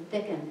 turned, and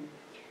thickened.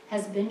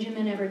 Has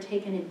Benjamin ever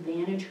taken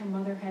advantage, her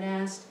mother had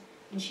asked,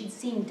 and she'd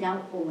seemed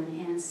doubtful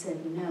when Anne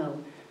said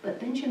no, but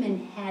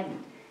Benjamin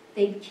hadn't.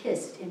 They'd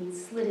kissed, and he'd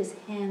slid his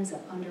hands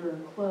up under her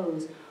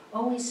clothes,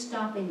 always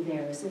stopping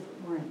there as if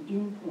it were an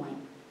endpoint.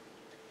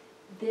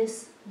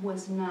 This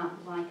was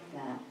not like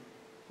that,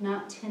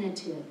 not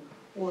tentative,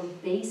 or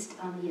based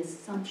on the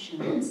assumption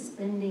that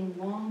spending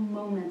long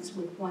moments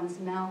with one's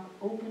mouth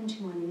open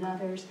to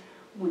another's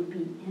would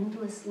be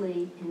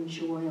endlessly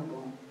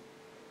enjoyable.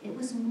 It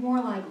was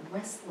more like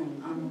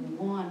wrestling on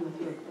the lawn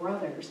with her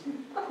brothers,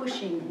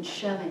 pushing and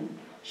shoving.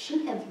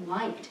 She had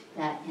liked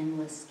that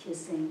endless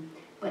kissing,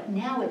 but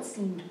now it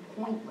seemed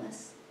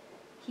pointless.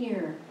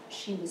 Here,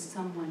 she was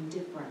someone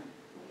different.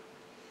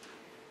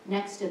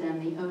 Next to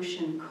them, the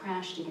ocean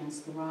crashed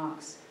against the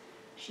rocks.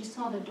 She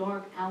saw the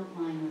dark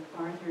outline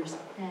of Arthur's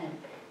head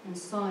and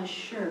saw his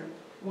shirt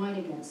white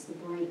against the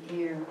bright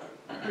air.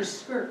 Her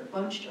skirt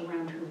bunched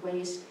around her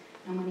waist,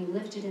 and when he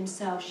lifted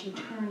himself, she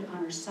turned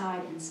on her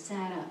side and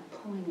sat up,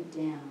 pulling it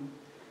down.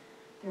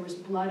 There was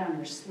blood on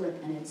her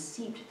slip, and it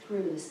seeped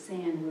through the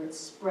sand where it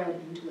spread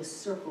into a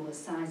circle the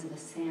size of a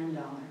sand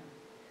dollar.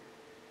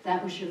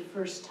 That was your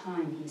first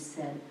time, he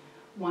said,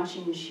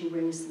 watching as she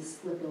raised the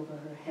slip over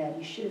her head.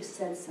 You should have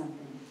said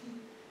something.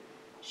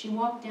 She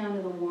walked down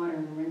to the water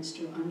and rinsed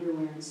her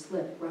underwear and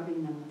slip,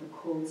 rubbing them with the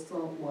cold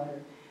salt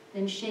water,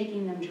 then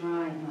shaking them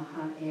dry in the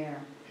hot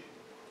air.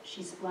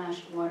 She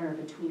splashed water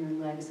between her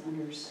legs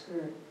under her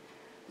skirt.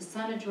 The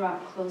sun had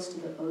dropped close to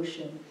the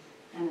ocean,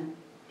 and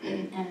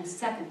a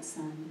second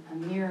sun, a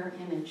mirror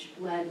image,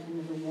 bled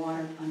into the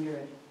water under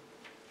it.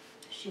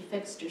 She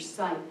fixed her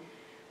sight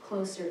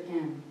closer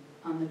in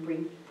on the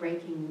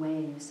breaking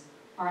waves.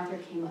 Arthur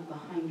came up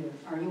behind her.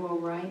 "Are you all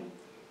right?"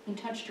 He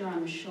touched her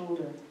on the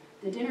shoulder.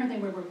 The dinner they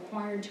were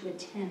required to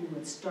attend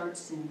would start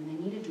soon, and they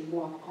needed to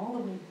walk all the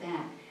way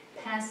back,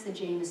 past the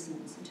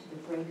Jamesons and to the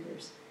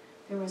breakers.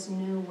 There was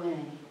no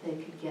way they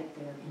could get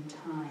there in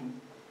time.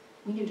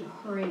 "We need to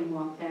hurry and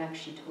walk back,"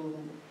 she told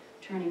him,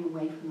 turning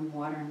away from the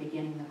water and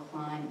beginning the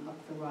climb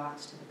up the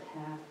rocks to the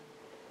path.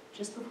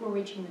 Just before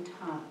reaching the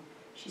top,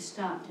 she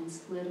stopped and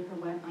slid her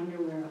wet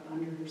underwear up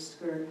under her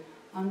skirt,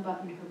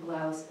 unbuttoned her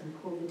blouse,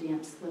 and pulled the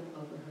damp slip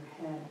over her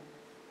head.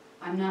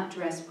 "I'm not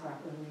dressed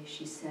properly,"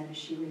 she said as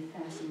she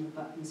refastened the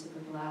buttons of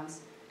her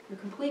blouse. "You're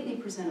completely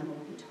presentable,"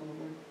 he told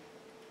her.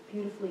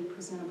 "Beautifully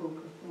presentable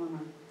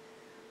performer.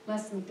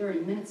 Less than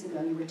 30 minutes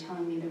ago, you were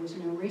telling me there was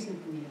no reason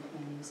for me to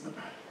play music."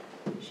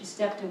 She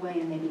stepped away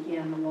and they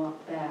began the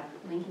walk back,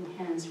 linking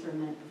hands for a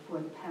minute before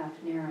the path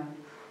narrowed.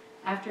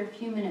 After a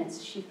few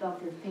minutes, she felt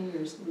their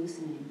fingers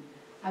loosening.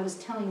 "I was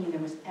telling you there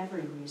was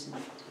every reason to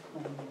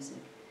play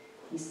music,"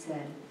 he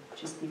said,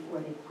 just before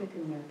they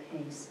quickened their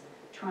pace,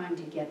 trying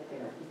to get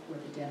there before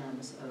the dinner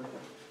was over.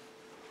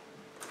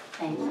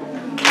 Thank you.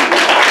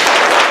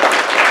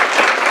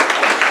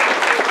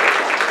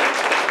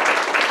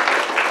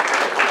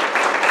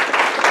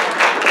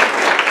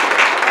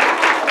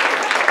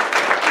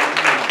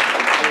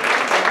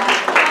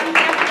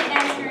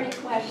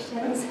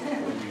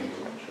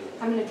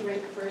 I'm going to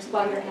drink first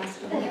while you're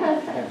asking.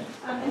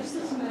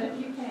 Just a minute,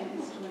 you play an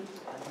instrument.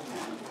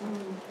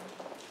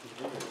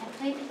 I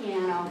played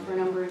piano for a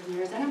number of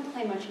years. I don't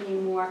play much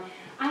anymore.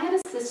 I have a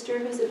sister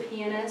who's a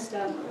pianist,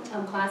 a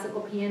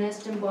classical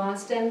pianist in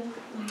Boston.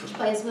 She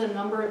plays with a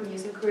number of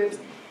music groups,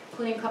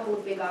 including a couple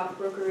of big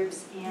opera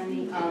groups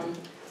and the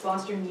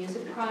Boston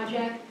Music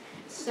Project.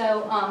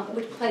 So,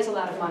 which plays a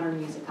lot of modern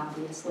music,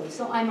 obviously.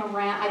 So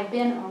I've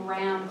been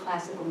around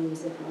classical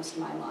music most of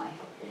my life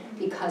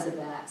because of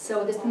that.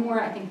 So there's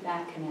more, I think,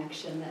 that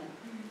connection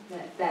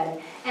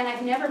and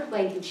I've never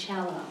played the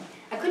cello.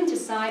 I couldn't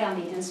decide on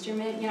the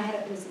instrument. You know, I had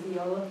it as a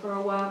viola for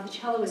a while. The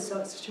cello was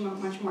such a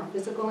much more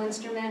physical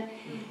instrument.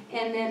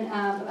 And then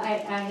I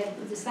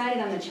had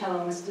decided on the cello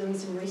and was doing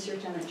some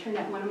research on it. It turned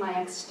out one of my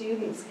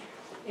ex-students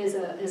is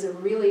a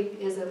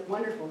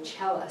wonderful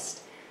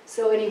cellist.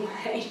 So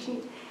anyway,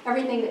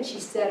 everything that she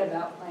said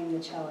about playing the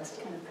cello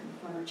kind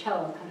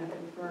of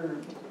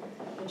confirmed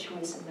the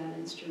choice of that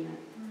instrument.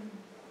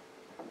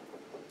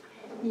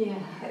 Yeah.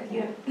 Have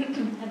you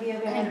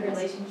ever had a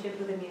relationship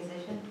with a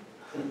musician?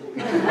 Kind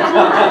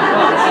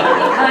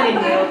of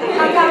nailed it.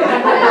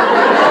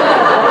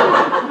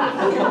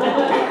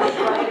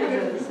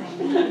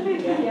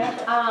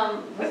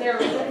 Was there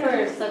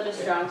such a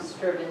strong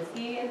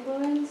Stravinsky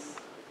influence?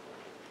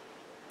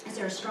 Is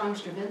there a strong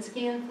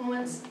Stravinsky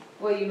influence?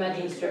 Well, you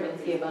mentioned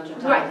Stravinsky a bunch of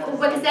times. Right,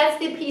 because that's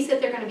the piece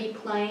that they're going to be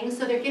playing.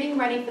 So they're getting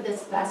ready for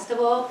this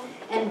festival,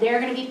 and they're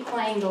going to be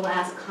playing the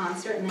last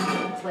concert, and then they're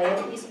going to play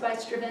a piece by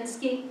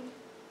Stravinsky.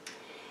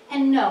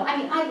 And no, I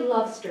mean, I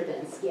love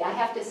Stravinsky, I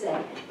have to say,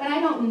 but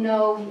I don't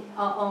know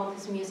all of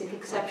his music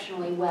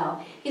exceptionally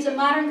well. He's a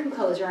modern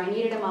composer. I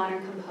needed a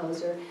modern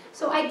composer.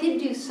 So I did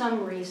do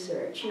some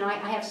research. You know, I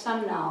have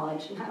some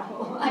knowledge.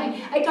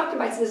 I talk to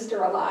my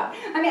sister a lot.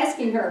 I'm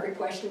asking her every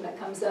question that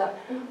comes up.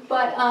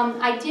 But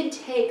I did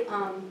take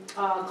a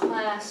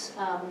class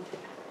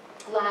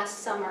last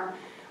summer.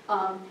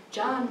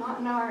 John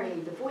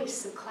Montanari, the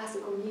voice of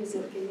classical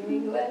music in New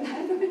England. I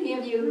don't know if any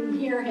of you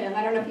hear him.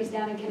 I don't know if he's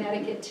down in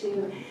Connecticut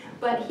too.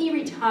 But he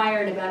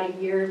retired about a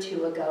year or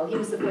two ago. He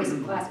was the voice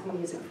of classical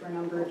music for a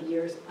number of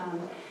years,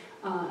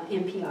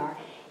 NPR.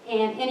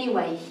 And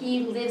anyway,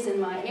 he lives in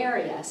my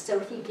area,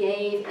 so he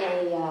gave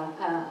a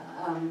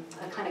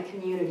kind of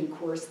community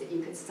course that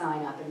you could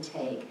sign up and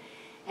take.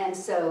 And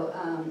so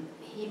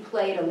he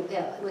played,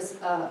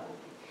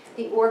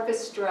 the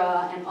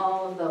orchestra and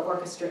all of the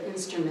orchestra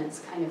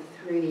instruments kind of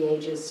through the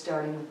ages,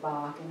 starting with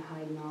Bach and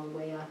Haydn all the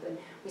way up. And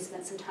we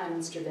spent some time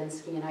on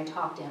Stravinsky, and I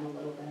talked to him a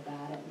little bit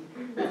about it.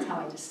 And that's how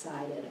I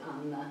decided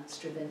on the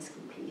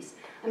Stravinsky piece.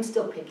 I'm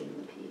still picking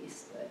the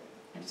piece, but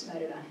I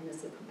decided on him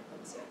as a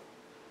composer.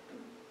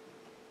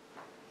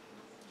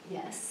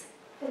 Yes?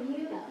 Have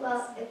you,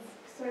 well, it's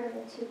sort of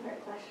a two-part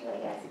question, I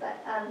guess,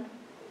 but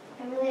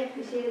I really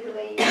appreciated the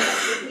way you read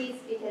the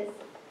piece because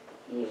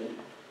you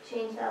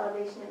changed the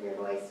elevation of your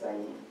voice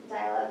when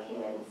dialogue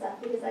came in and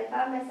stuff, because I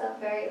found myself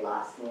very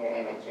lost in your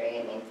imagery.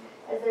 I mean,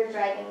 as they're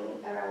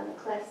driving around the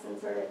cliffs and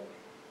sort of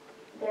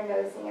they're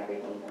noticing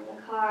everything from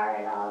the car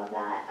and all of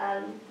that.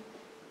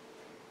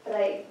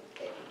 But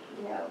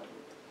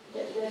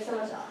there's so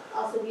much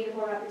also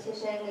beautiful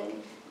repetition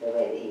and the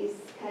way that you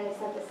kind of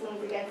set the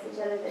scenes against each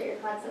other, that you're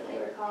constantly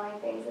recalling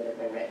things that have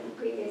been written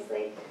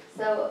previously.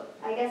 So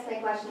I guess my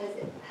question is,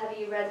 have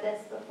you read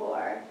this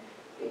before?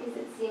 Because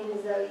it seemed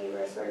as though you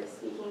were sort of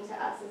speaking to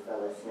us as the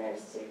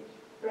listeners to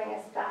bring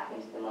us back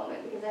into the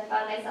moment, because I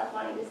found myself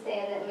wanting to stay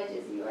in the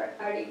images you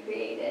already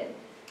created.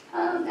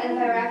 And if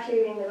I were actually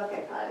reading the book,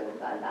 I probably would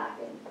have gone back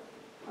and,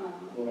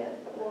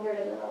 lingered a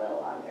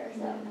little longer.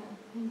 So. Yeah,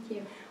 thank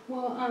you.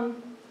 Well,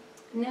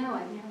 no,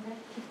 I've never read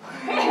it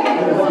before.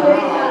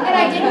 And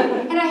I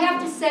didn't. And I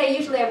have to say,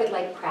 usually I would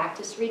like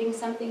practice reading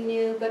something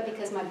new, but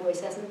because my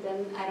voice hasn't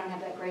been, I don't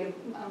have that great of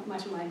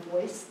much of my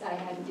voice,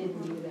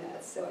 didn't do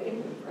that, so I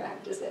didn't really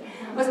practice it.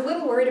 I was a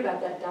little worried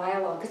about that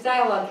dialogue, because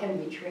dialogue can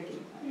be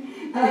tricky.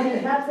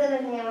 That's the other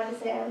thing I wanted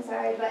to say, I'm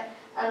sorry, but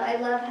I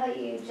love how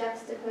you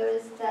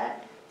juxtaposed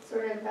that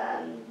sort of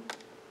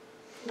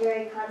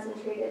very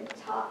concentrated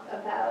talk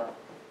about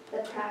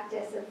the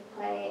practice of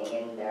playing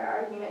and their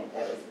argument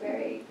that was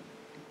very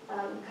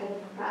kind of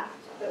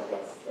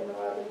craft-focused in the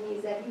world of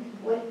music,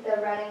 with the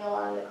running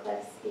along the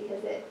cliffs,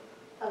 because it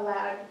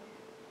allowed,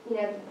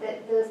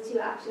 that those two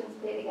actions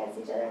played against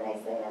each other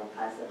nicely, and I'm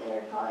constantly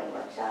recalling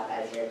workshop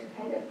as you're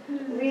kind of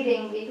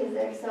reading, because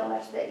there's so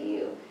much that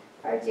you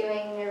are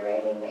doing in your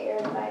writing that you're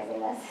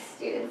advising us as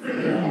students to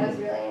do, and I was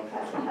really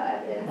impressed with how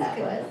evident that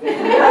was.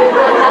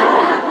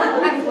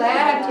 I'm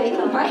glad I'm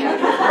taking my own.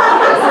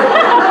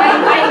 I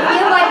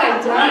feel like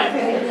I've done it. I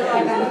feel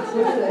like I'm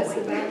clueless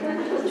about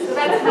it. So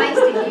that's nice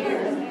to hear.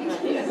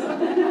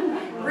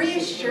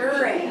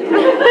 Reassuring.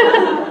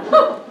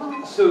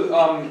 So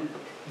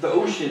the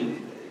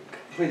ocean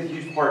plays a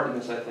huge part in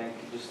this, I think.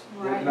 Just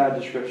the amount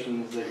of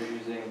descriptions that you're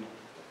using.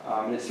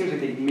 And it seems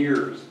like it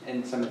mirrors,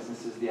 in some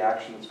instances, the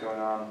action that's going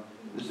on.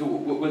 So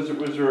was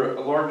there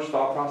a large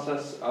thought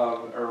process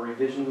of a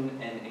revision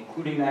and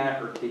including that,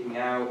 or taking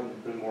out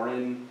and putting more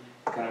in?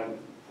 Kind of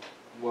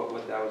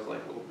what that was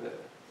like a little bit.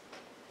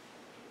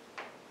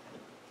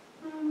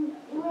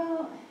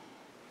 Well,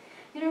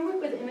 I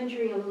work with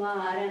imagery a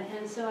lot,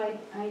 and so I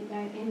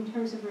in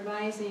terms of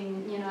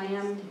revising, I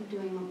am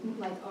doing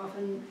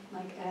often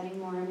adding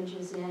more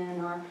images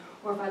in, or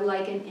if I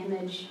like an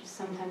image,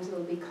 sometimes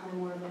it'll become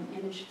more of an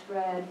image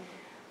thread.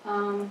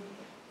 I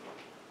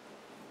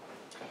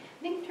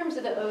think in terms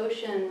of the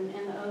ocean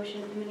and the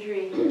ocean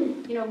imagery,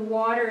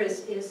 water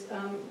is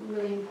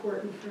really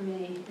important for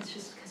me. It's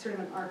just sort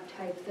of an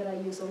archetype that I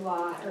use a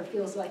lot, or it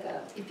feels like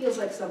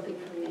something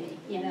for me.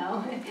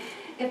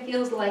 It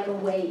feels like a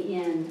way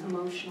in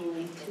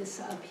emotionally to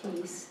a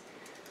piece.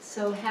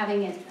 So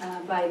having it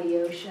by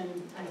the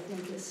ocean, I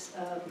think, is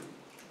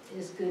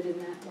good in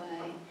that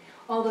way.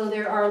 Although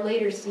there are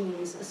later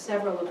scenes,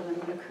 several of them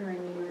that occur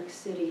in New York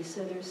City,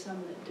 so there's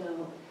some that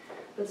don't.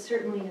 But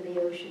certainly the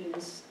ocean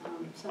is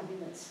something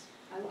that's,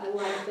 I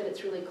like that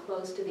it's really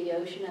close to the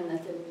ocean, and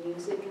that the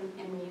music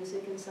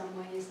in some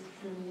ways,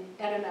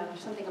 I don't know,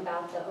 something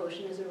about the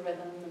ocean is a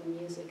rhythm, and the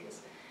music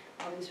is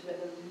all these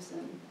rhythms,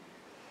 and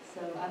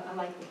so I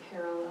like the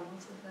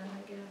parallels of that,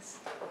 I guess.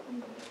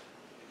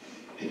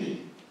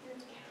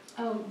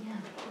 Oh,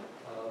 yeah.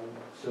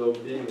 So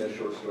being a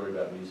short story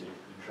about music,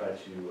 you try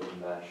to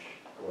match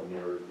or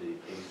mirror the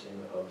pacing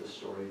of the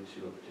story to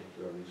a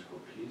particular musical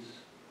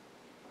piece?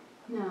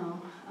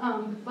 No,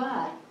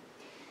 but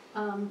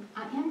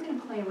I am going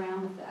to play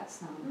around with that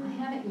some. I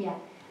haven't yet,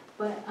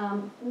 but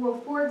well,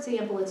 for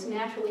example, it's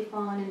naturally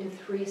fallen into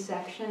 3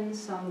 sections,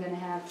 so I'm going to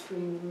have 3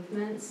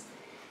 movements.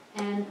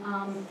 And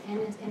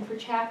for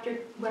chapter,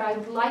 what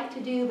I'd like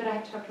to do, but I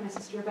have to talk to my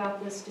sister about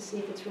this to see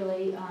if it's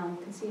really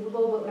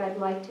conceivable, but what I'd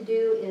like to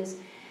do is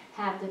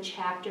have the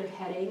chapter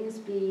headings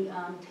be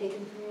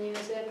taken from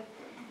music,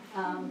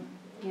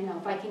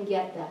 if I can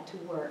get that to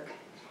work.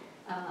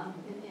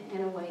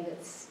 In a way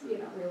that's,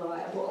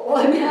 reliable.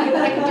 I mean,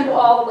 I can do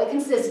all the way,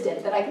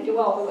 consistent, that I can do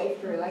all the way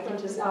through. I can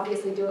just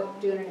obviously do it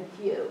in a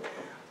few.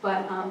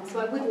 But, so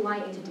I would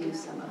like to do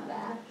some of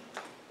that.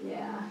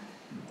 Yeah.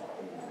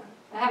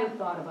 I haven't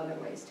thought of other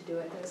ways to do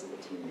it. Those are the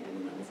 2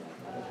 main ones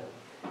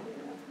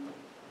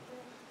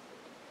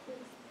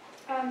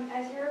I thought.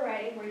 As you were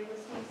writing, were you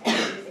listening to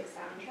any music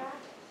soundtrack?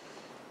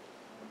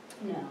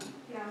 No.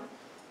 No?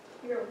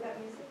 You wrote without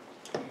music?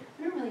 I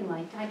don't really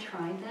like it. I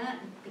tried that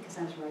because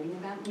I was writing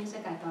about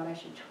music. I thought I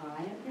should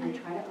try it. I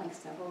tried it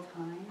several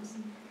times.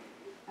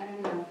 I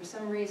don't know. For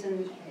some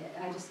reason,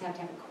 I just have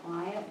to have it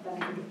quiet, but I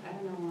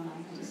don't know why. I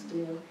just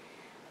do.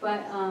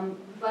 But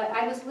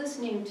I was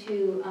listening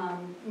to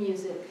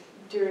music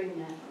during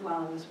that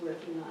while I was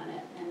working on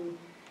it, and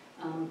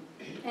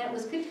it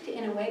was good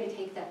in a way to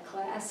take that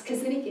class,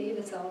 because then he gave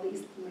us all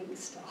these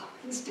links to all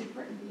this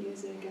different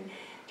music and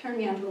turned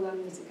me on to a lot of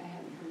music I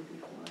hadn't heard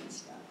before and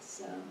stuff.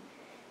 So.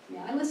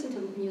 Yeah, I listen to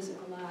music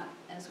a lot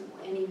as well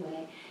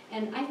anyway,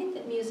 and I think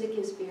that music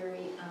is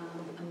very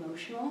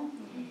emotional.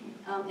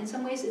 In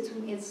some ways, it's a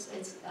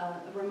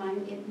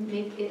remind. I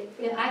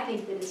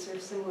think that it's sort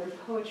of similar to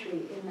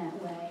poetry in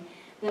that way,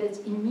 that it's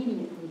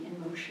immediately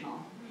emotional,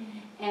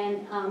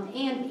 and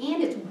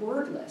it's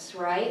wordless,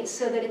 right?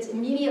 So that it's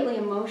immediately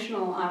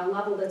emotional on a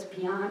level that's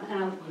beyond,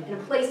 in a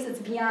place that's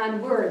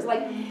beyond words.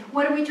 Like,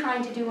 what are we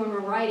trying to do when we're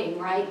writing,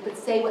 right? But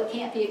say what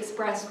can't be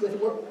expressed with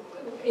words.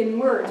 But,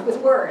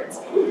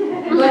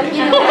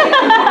 you know,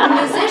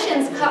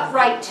 musicians cut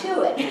right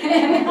to it.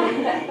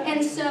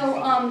 And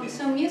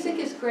so music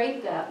is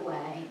great that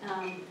way,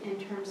 in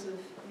terms of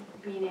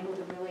being able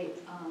to really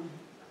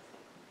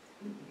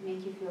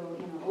make you feel,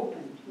 you know,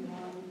 open, you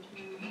know,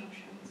 to your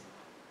emotions.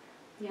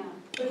 Yeah.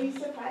 Were you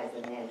surprised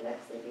when they ended up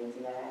sleeping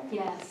together?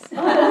 Yes.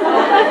 Well,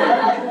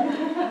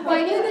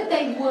 I knew that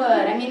they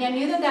would. I mean, I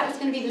knew that that was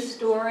going to be the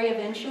story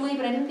eventually,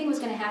 but I didn't think it was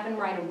going to happen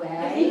right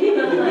away.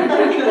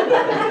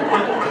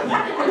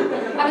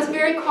 I was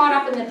very caught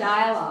up in the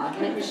dialogue,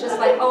 and it was just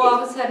like, oh,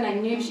 all of a sudden I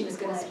knew she was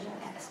going to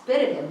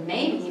spit at him,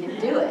 maybe even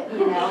do it,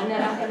 you know,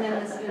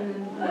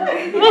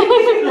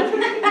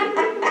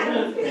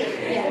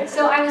 yeah.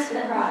 So I was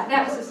surprised.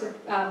 That was a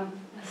surprise.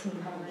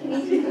 Can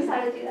you teach us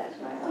how to do that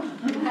tomorrow?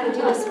 How to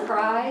do a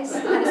surprise?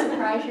 How to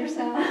surprise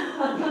yourself?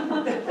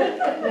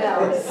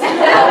 No.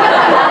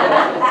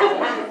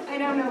 I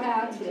don't know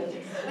how to.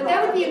 But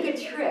that would be a good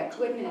trick,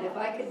 wouldn't it? If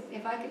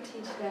I could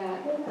teach that.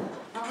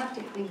 I'll have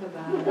to think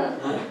about it.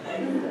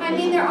 I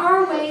mean, there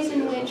are ways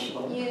in which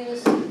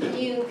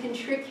you can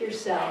trick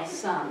yourself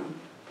some,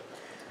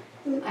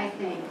 I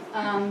think.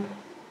 Let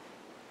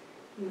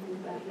me think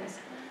about this.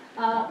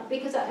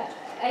 Because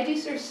I do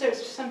sort of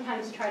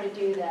sometimes try to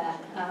do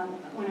that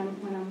when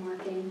I'm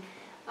working.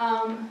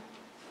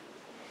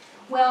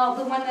 Well,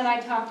 the one that I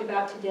talked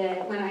about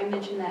today, when I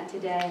mentioned that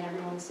today, and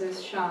everyone's so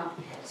shocked.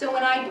 So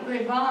when I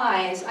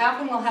revise, I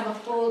often will have a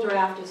full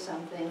draft of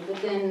something,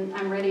 but then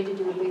I'm ready to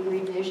do a big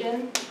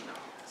revision.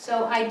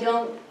 So I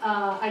don't.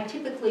 I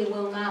typically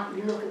will not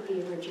look at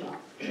the original.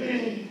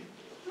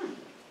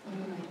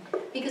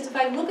 Because if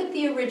I look at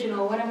the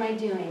original, what am I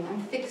doing?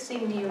 I'm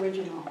fixing the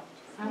original.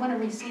 I want to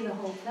re-see the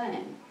whole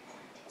thing,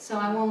 so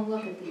I won't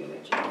look at the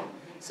original.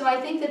 So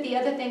I think that the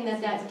other thing that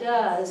that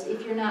does,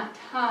 if you're not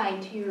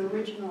tied to your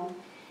original,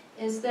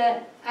 is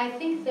that I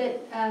think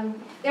that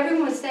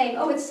everyone was saying,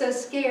 oh, it's so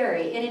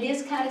scary, and it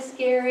is kind of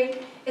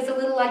scary. It's a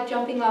little like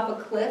jumping off a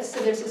cliff,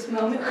 so there's this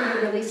moment where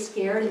you're really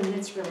scared, and then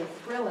it's really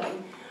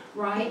thrilling,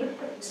 right?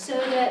 So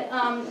that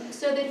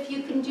if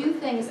you can do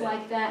things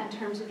like that in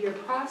terms of your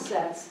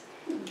process,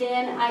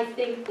 then I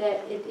think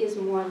that it is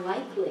more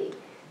likely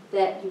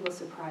that you will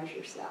surprise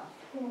yourself.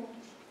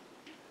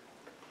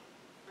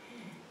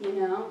 You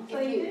know?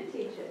 So you did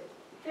teach it.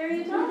 There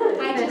you go.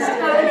 I just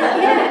taught it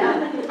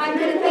again. I'm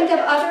going to think of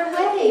other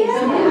ways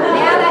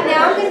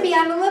now. I'm going to be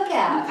on the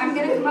lookout. I'm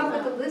going to come up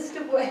with a list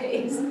of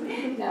ways.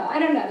 No, I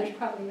don't know. There's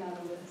probably not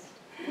a list.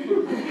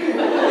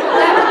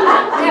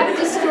 that would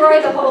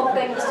destroy the whole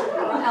thing, the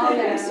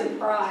element of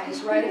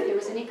surprise, right? If there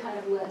was any kind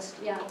of list.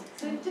 Yeah.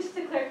 So just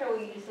to clarify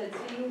what you just said, so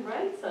you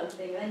write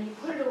something, and you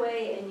put it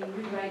away, and you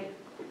rewrite it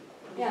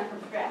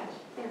from scratch.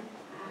 Yeah.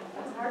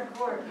 That's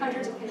hardcore.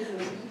 Hundreds of pages.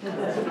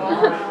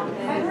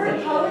 I've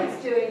heard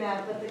poets doing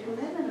that, but the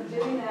commitment of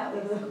doing that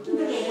with a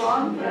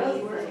long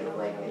prose work is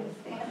like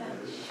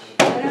insanity.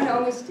 I don't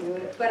always do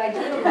it, but I do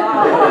it a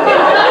lot.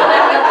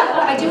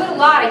 I do it a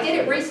lot. I did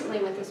it recently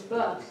with this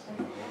book.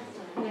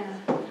 Yeah.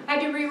 I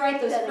had to rewrite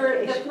those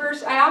the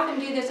first. I often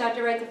do this. I have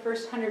to write the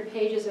first 100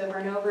 pages over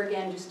and over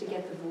again just to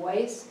get the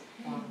voice.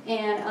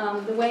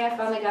 And the way I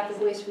finally got the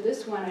voice for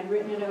this one, I'd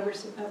written it over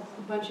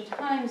a bunch of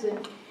times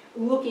and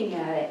looking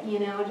at it, you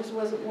know, it just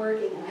wasn't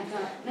working. And I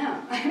thought,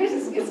 no,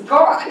 it's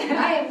gone.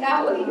 I am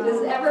not looking at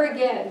this ever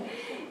again.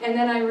 And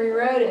then I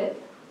rewrote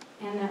it,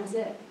 and that was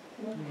it.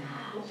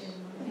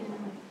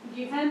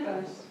 You had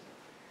those.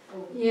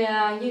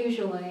 Yeah,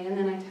 usually, and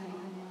then I type them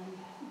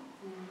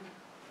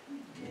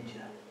in.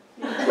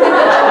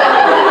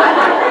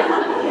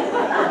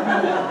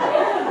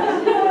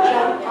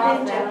 Jump off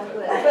that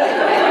cliff.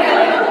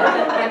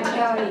 I'm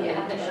telling you.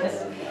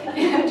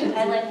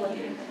 I like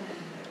looking.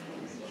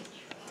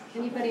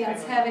 Anybody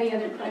else have any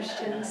other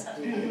questions?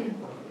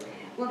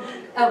 Well,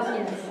 oh,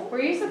 yes. Were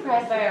you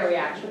surprised by our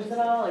reactions at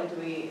all? Like,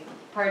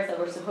 parts that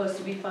were supposed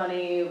to be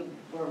funny,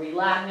 were we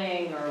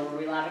laughing, or were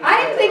we laughing? I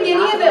didn't think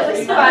any of it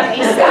was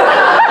funny, so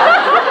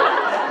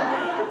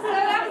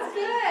that was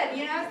good.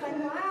 You know, I was like,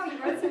 wow, you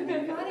wrote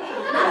something funny.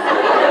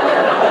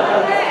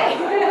 Okay.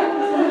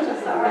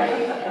 Sorry.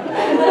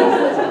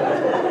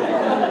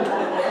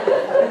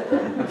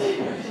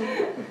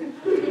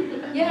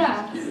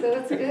 Yeah, so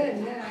that's good.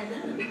 Yeah.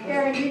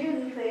 Karen, you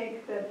didn't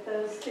think that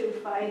those two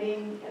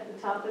fighting at the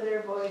top of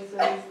their voices,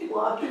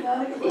 walking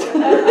on a cliff,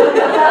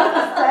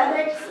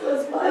 aesthetics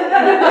was funny?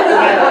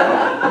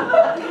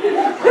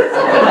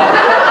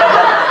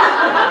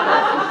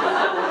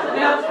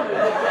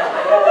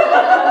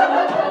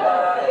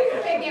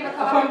 Maybe I'm a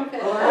coffee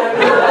fit.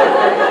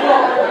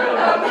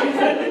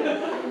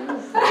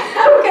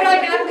 How could I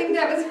not think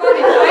that was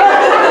funny?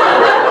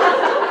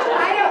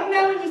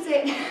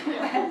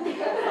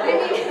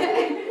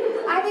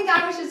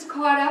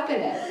 up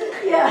in it.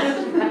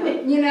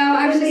 Yeah. You know,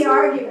 I was The just,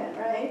 argument,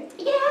 right?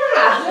 yeah.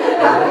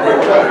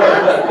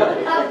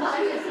 How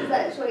conscious is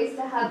that choice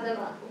to have them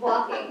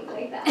walking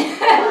like that?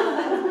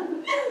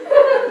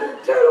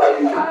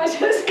 Totally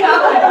unconscious.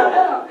 No, I don't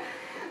know.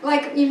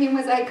 Like, you mean,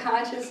 was I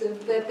conscious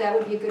of that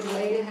would be a good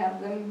way to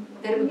have them,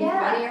 that it would be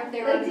funnier if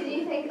they were? Like, did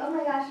you think, oh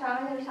my gosh, how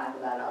am I going to talk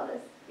about all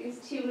this? These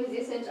two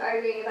musicians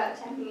arguing about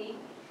technique.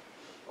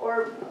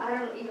 Or, I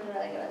don't even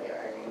really know what they were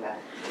arguing about.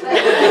 But,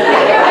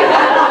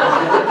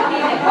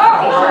 What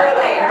were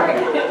they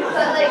arguing?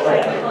 but like, it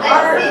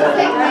seems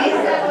like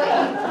based on what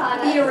you've taught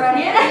us.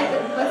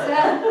 Theoretically, what's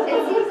that? It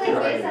seems like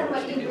based on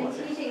what you've been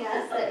teaching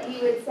us that you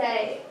would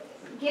say,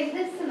 give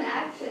this some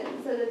action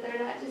so that they're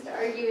not just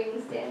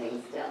arguing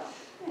standing still.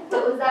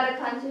 But was that a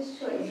conscious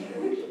choice?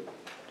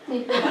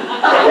 This is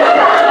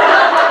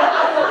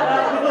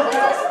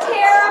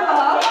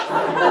terrible.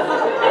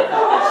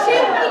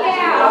 Shoot me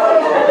now.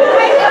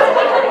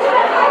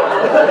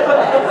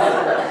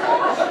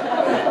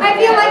 I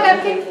feel like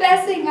I'm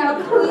confessing how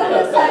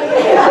clueless I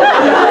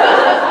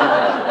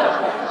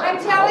am. I'm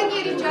telling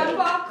you to jump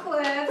off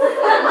cliffs.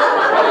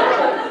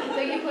 So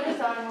you put us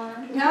on one?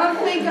 Don't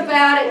think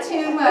about it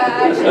too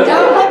much.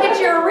 Don't look at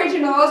your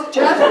originals.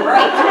 Just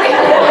rip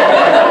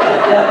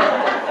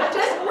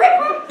Just rip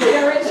up the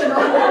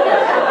original.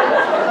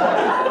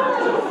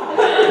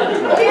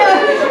 Yeah.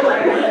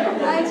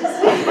 I just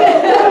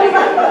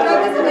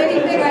don't listen to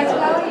anything I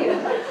tell you.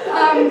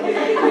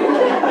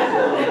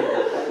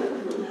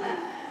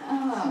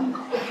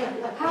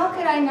 How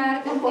could I not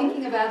have been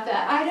thinking about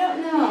that? I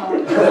don't know.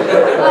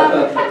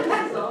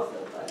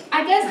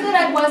 I guess that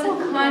I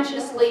wasn't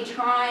consciously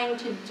trying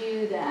to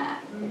do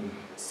that.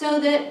 So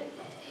that,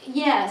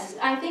 yes,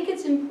 I think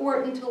it's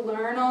important to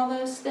learn all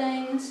those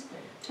things.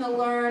 To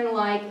learn,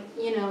 like,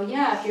 you know,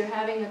 yeah, if you're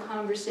having a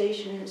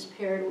conversation and it's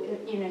paired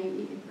with, you know,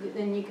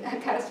 then you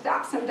gotta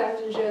stop sometimes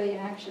and show the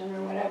action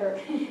or whatever.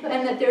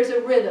 And that there's a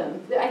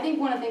rhythm. I think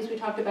one of the things we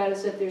talked about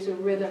is that there's a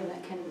rhythm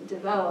that can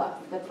develop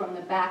from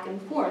the back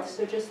and forth.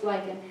 So just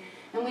like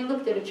and we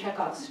looked at a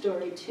Chekhov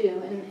story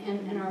too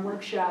in our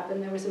workshop, and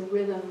there was a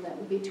rhythm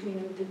that between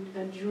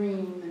a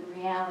dream and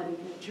reality,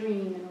 and a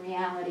dream and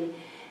reality.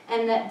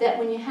 And that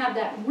when you have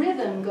that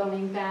rhythm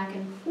going back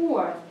and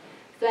forth,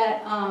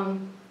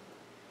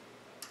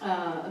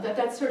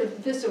 that's sort of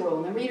visceral,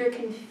 and the reader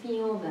can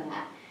feel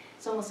that.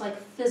 It's almost like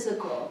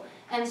physical.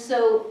 And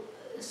so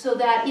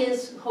that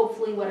is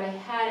hopefully what I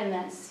had in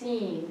that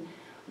scene.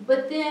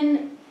 But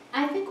then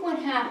I think what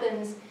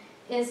happens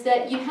is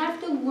that you have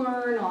to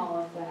learn all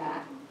of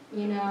that,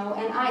 you know,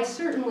 and I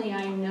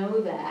know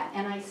that,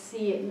 and I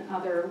see it in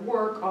other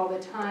work all the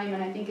time,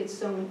 and I think it's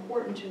so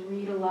important to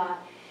read a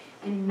lot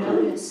and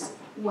notice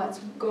what's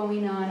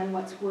going on and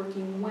what's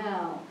working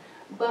well.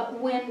 But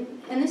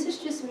and this is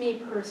just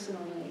me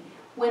personally,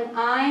 when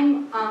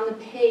I'm on the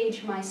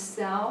page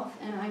myself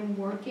and I'm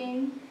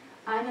working,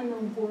 I'm in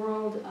the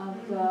world of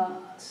the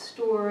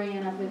story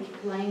and of the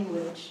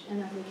language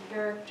and of the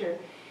character.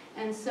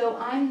 And so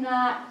I'm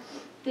not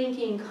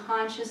thinking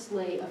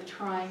consciously of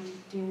trying to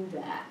do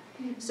that.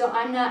 So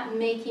I'm not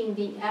making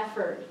the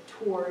effort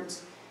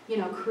towards, you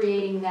know,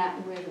 creating that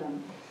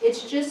rhythm.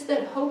 It's just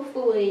that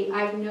hopefully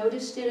I've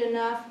noticed it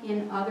enough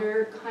in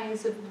other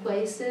kinds of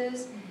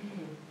places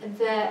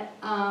that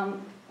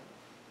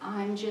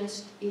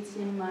it's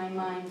in my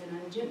mind,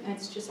 and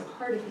it's just a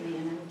part of me,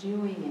 and I'm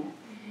doing it.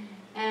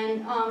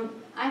 And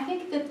I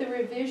think that the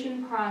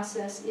revision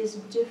process is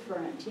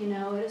different, you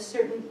know,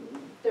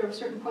 there are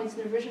certain points in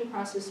the revision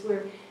process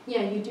where,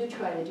 yeah, you do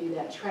try to do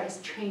that, try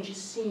to change a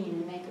scene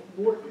and make it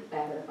work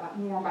better,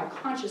 more by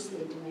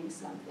consciously doing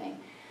something.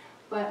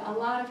 But a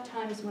lot of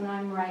times when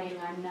I'm writing,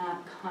 I'm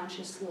not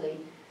consciously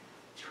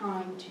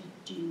trying to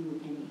do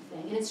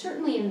anything. And it's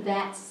certainly in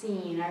that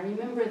scene. I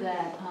remember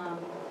that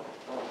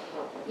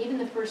even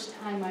the first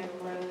time I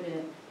wrote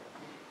it,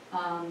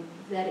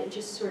 that it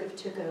just sort of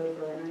took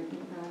over, and I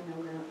didn't really know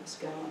where it was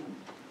going.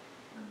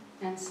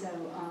 And so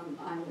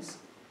I was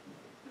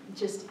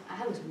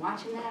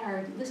watching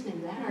that, listening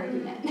to that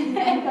argument.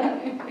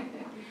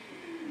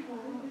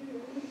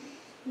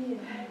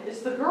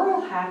 Is the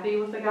girl happy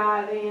with the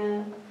guy at the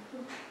end?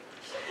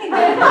 I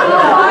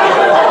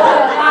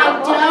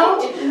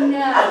don't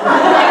know.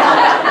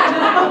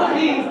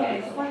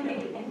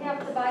 You have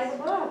to buy the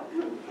book.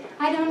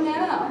 I don't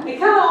know. It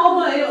kind of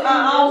almost,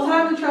 I was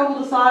having trouble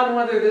deciding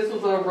whether this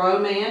was a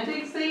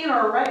romantic scene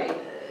or a rape.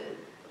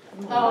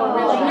 Oh,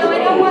 really?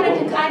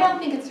 No, I don't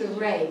think it's a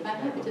rape. I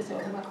hope it doesn't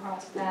come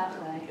across that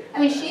way. I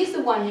mean, she's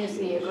the one who's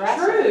the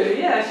aggressor. True,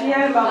 yeah, she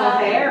had about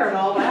the hair and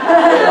all that.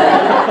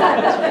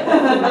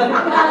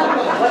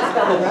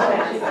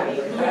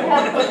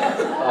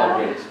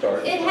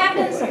 Start. It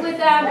happens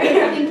without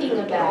thinking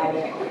about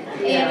it,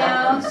 you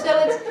know.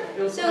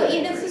 So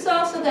this is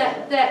also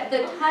that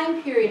the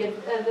time period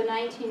of the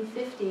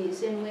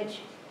 1950s in which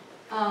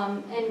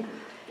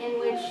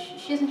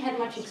she hasn't had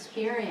much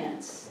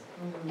experience.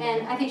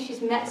 And I think she's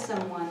met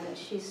someone that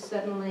she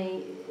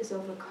suddenly is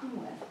overcome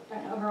with,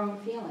 or own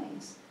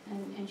feelings.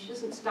 And she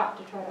doesn't stop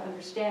to try to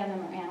understand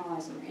them or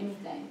analyze them or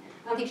anything.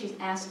 I don't think she's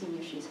asking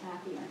if she's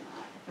happy or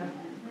not.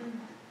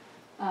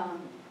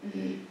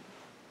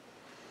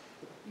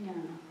 Yeah.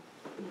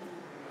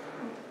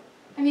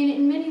 I mean,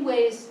 in many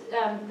ways,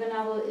 the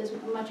novel is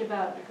much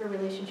about her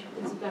relationship.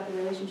 It's about the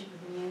relationship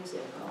with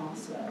music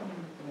also.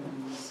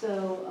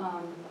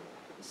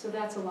 So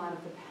that's a lot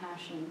of the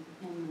passion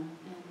in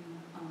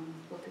the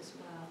book as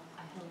well,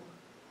 I hope.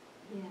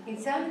 Yeah. It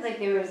sounded like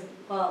there was,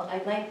 well,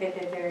 I like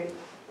that there,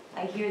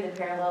 I hear the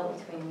parallel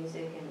between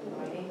music and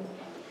writing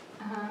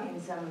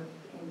in some,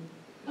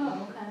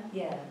 Oh, okay.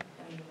 yeah,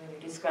 I mean, when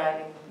you're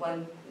describing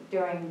one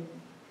during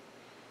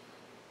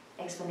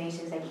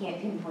explanations, I can't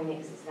pinpoint it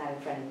because it's not in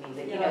front of me,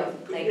 but you know,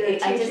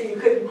 like, I just. You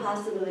couldn't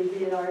possibly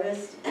be an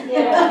artist.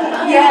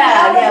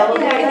 Yeah, well,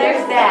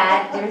 there's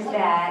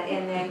that,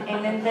 and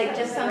then like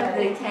just some of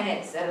the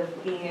tenets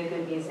of being a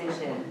good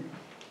musician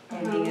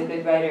and being a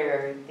good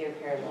writer, they're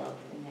parallel,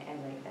 and I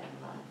like that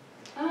a lot.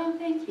 Oh,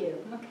 thank you.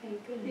 Okay,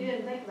 good. You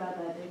didn't think about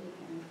that, did you,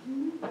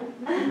 Karen?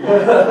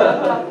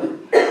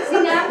 See,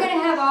 now I'm going to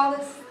have all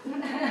this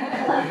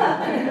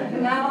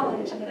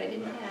knowledge that I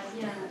didn't have.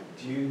 Yeah.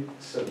 Do you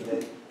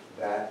submit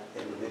that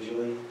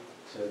individually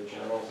to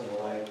journals and the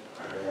like,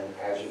 and then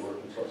as you're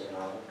working towards a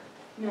novel?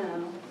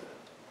 No.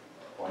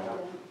 Why not?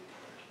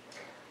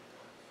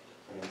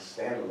 I mean, it's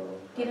standalone.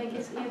 Do you think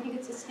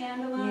it's a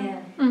standalone?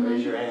 Yeah.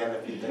 Raise your hand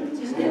if you think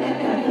it's a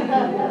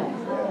standalone.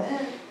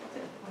 Yeah.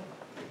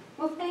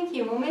 Well, thank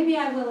you. Well, maybe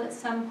I will at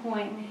some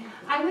point.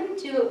 I wouldn't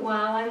do it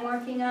while I'm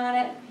working on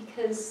it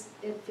because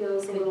it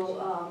feels a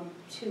little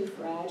too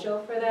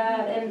fragile for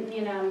that. And,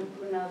 you know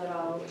that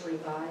I'll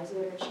revise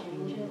it or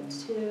change it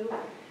too.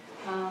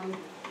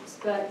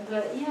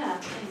 But yeah,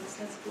 thanks.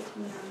 That's good to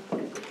know.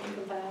 Good to think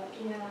about.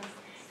 Yeah.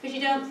 Because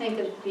you don't think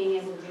of being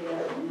able to do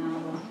that with a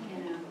novel,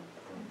 you know.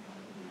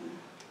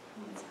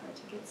 It's hard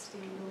to get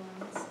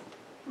standalones.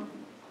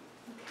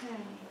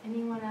 Okay.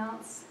 Anyone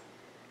else?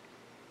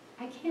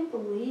 I can't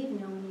believe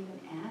no one even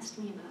asked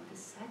me about the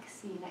sex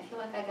scene. I feel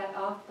like I got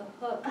off the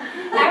hook.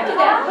 After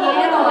that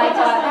panel, I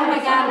thought, oh my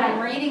God, I'm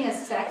reading a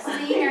sex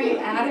scene? Are you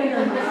out of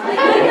your mind?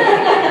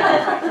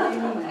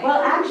 Anyway.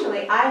 Well,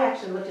 actually, I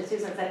looked at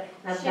Susan and said,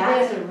 now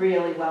that's a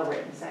really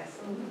well-written sex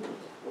scene.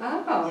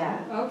 Oh,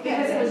 Yeah. okay.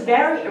 Because it was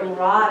very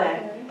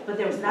erotic, but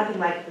there was nothing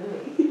like,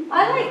 ooh.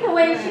 I like the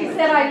way she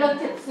said I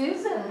looked at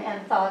Susan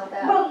and thought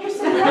that. Well, you're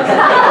so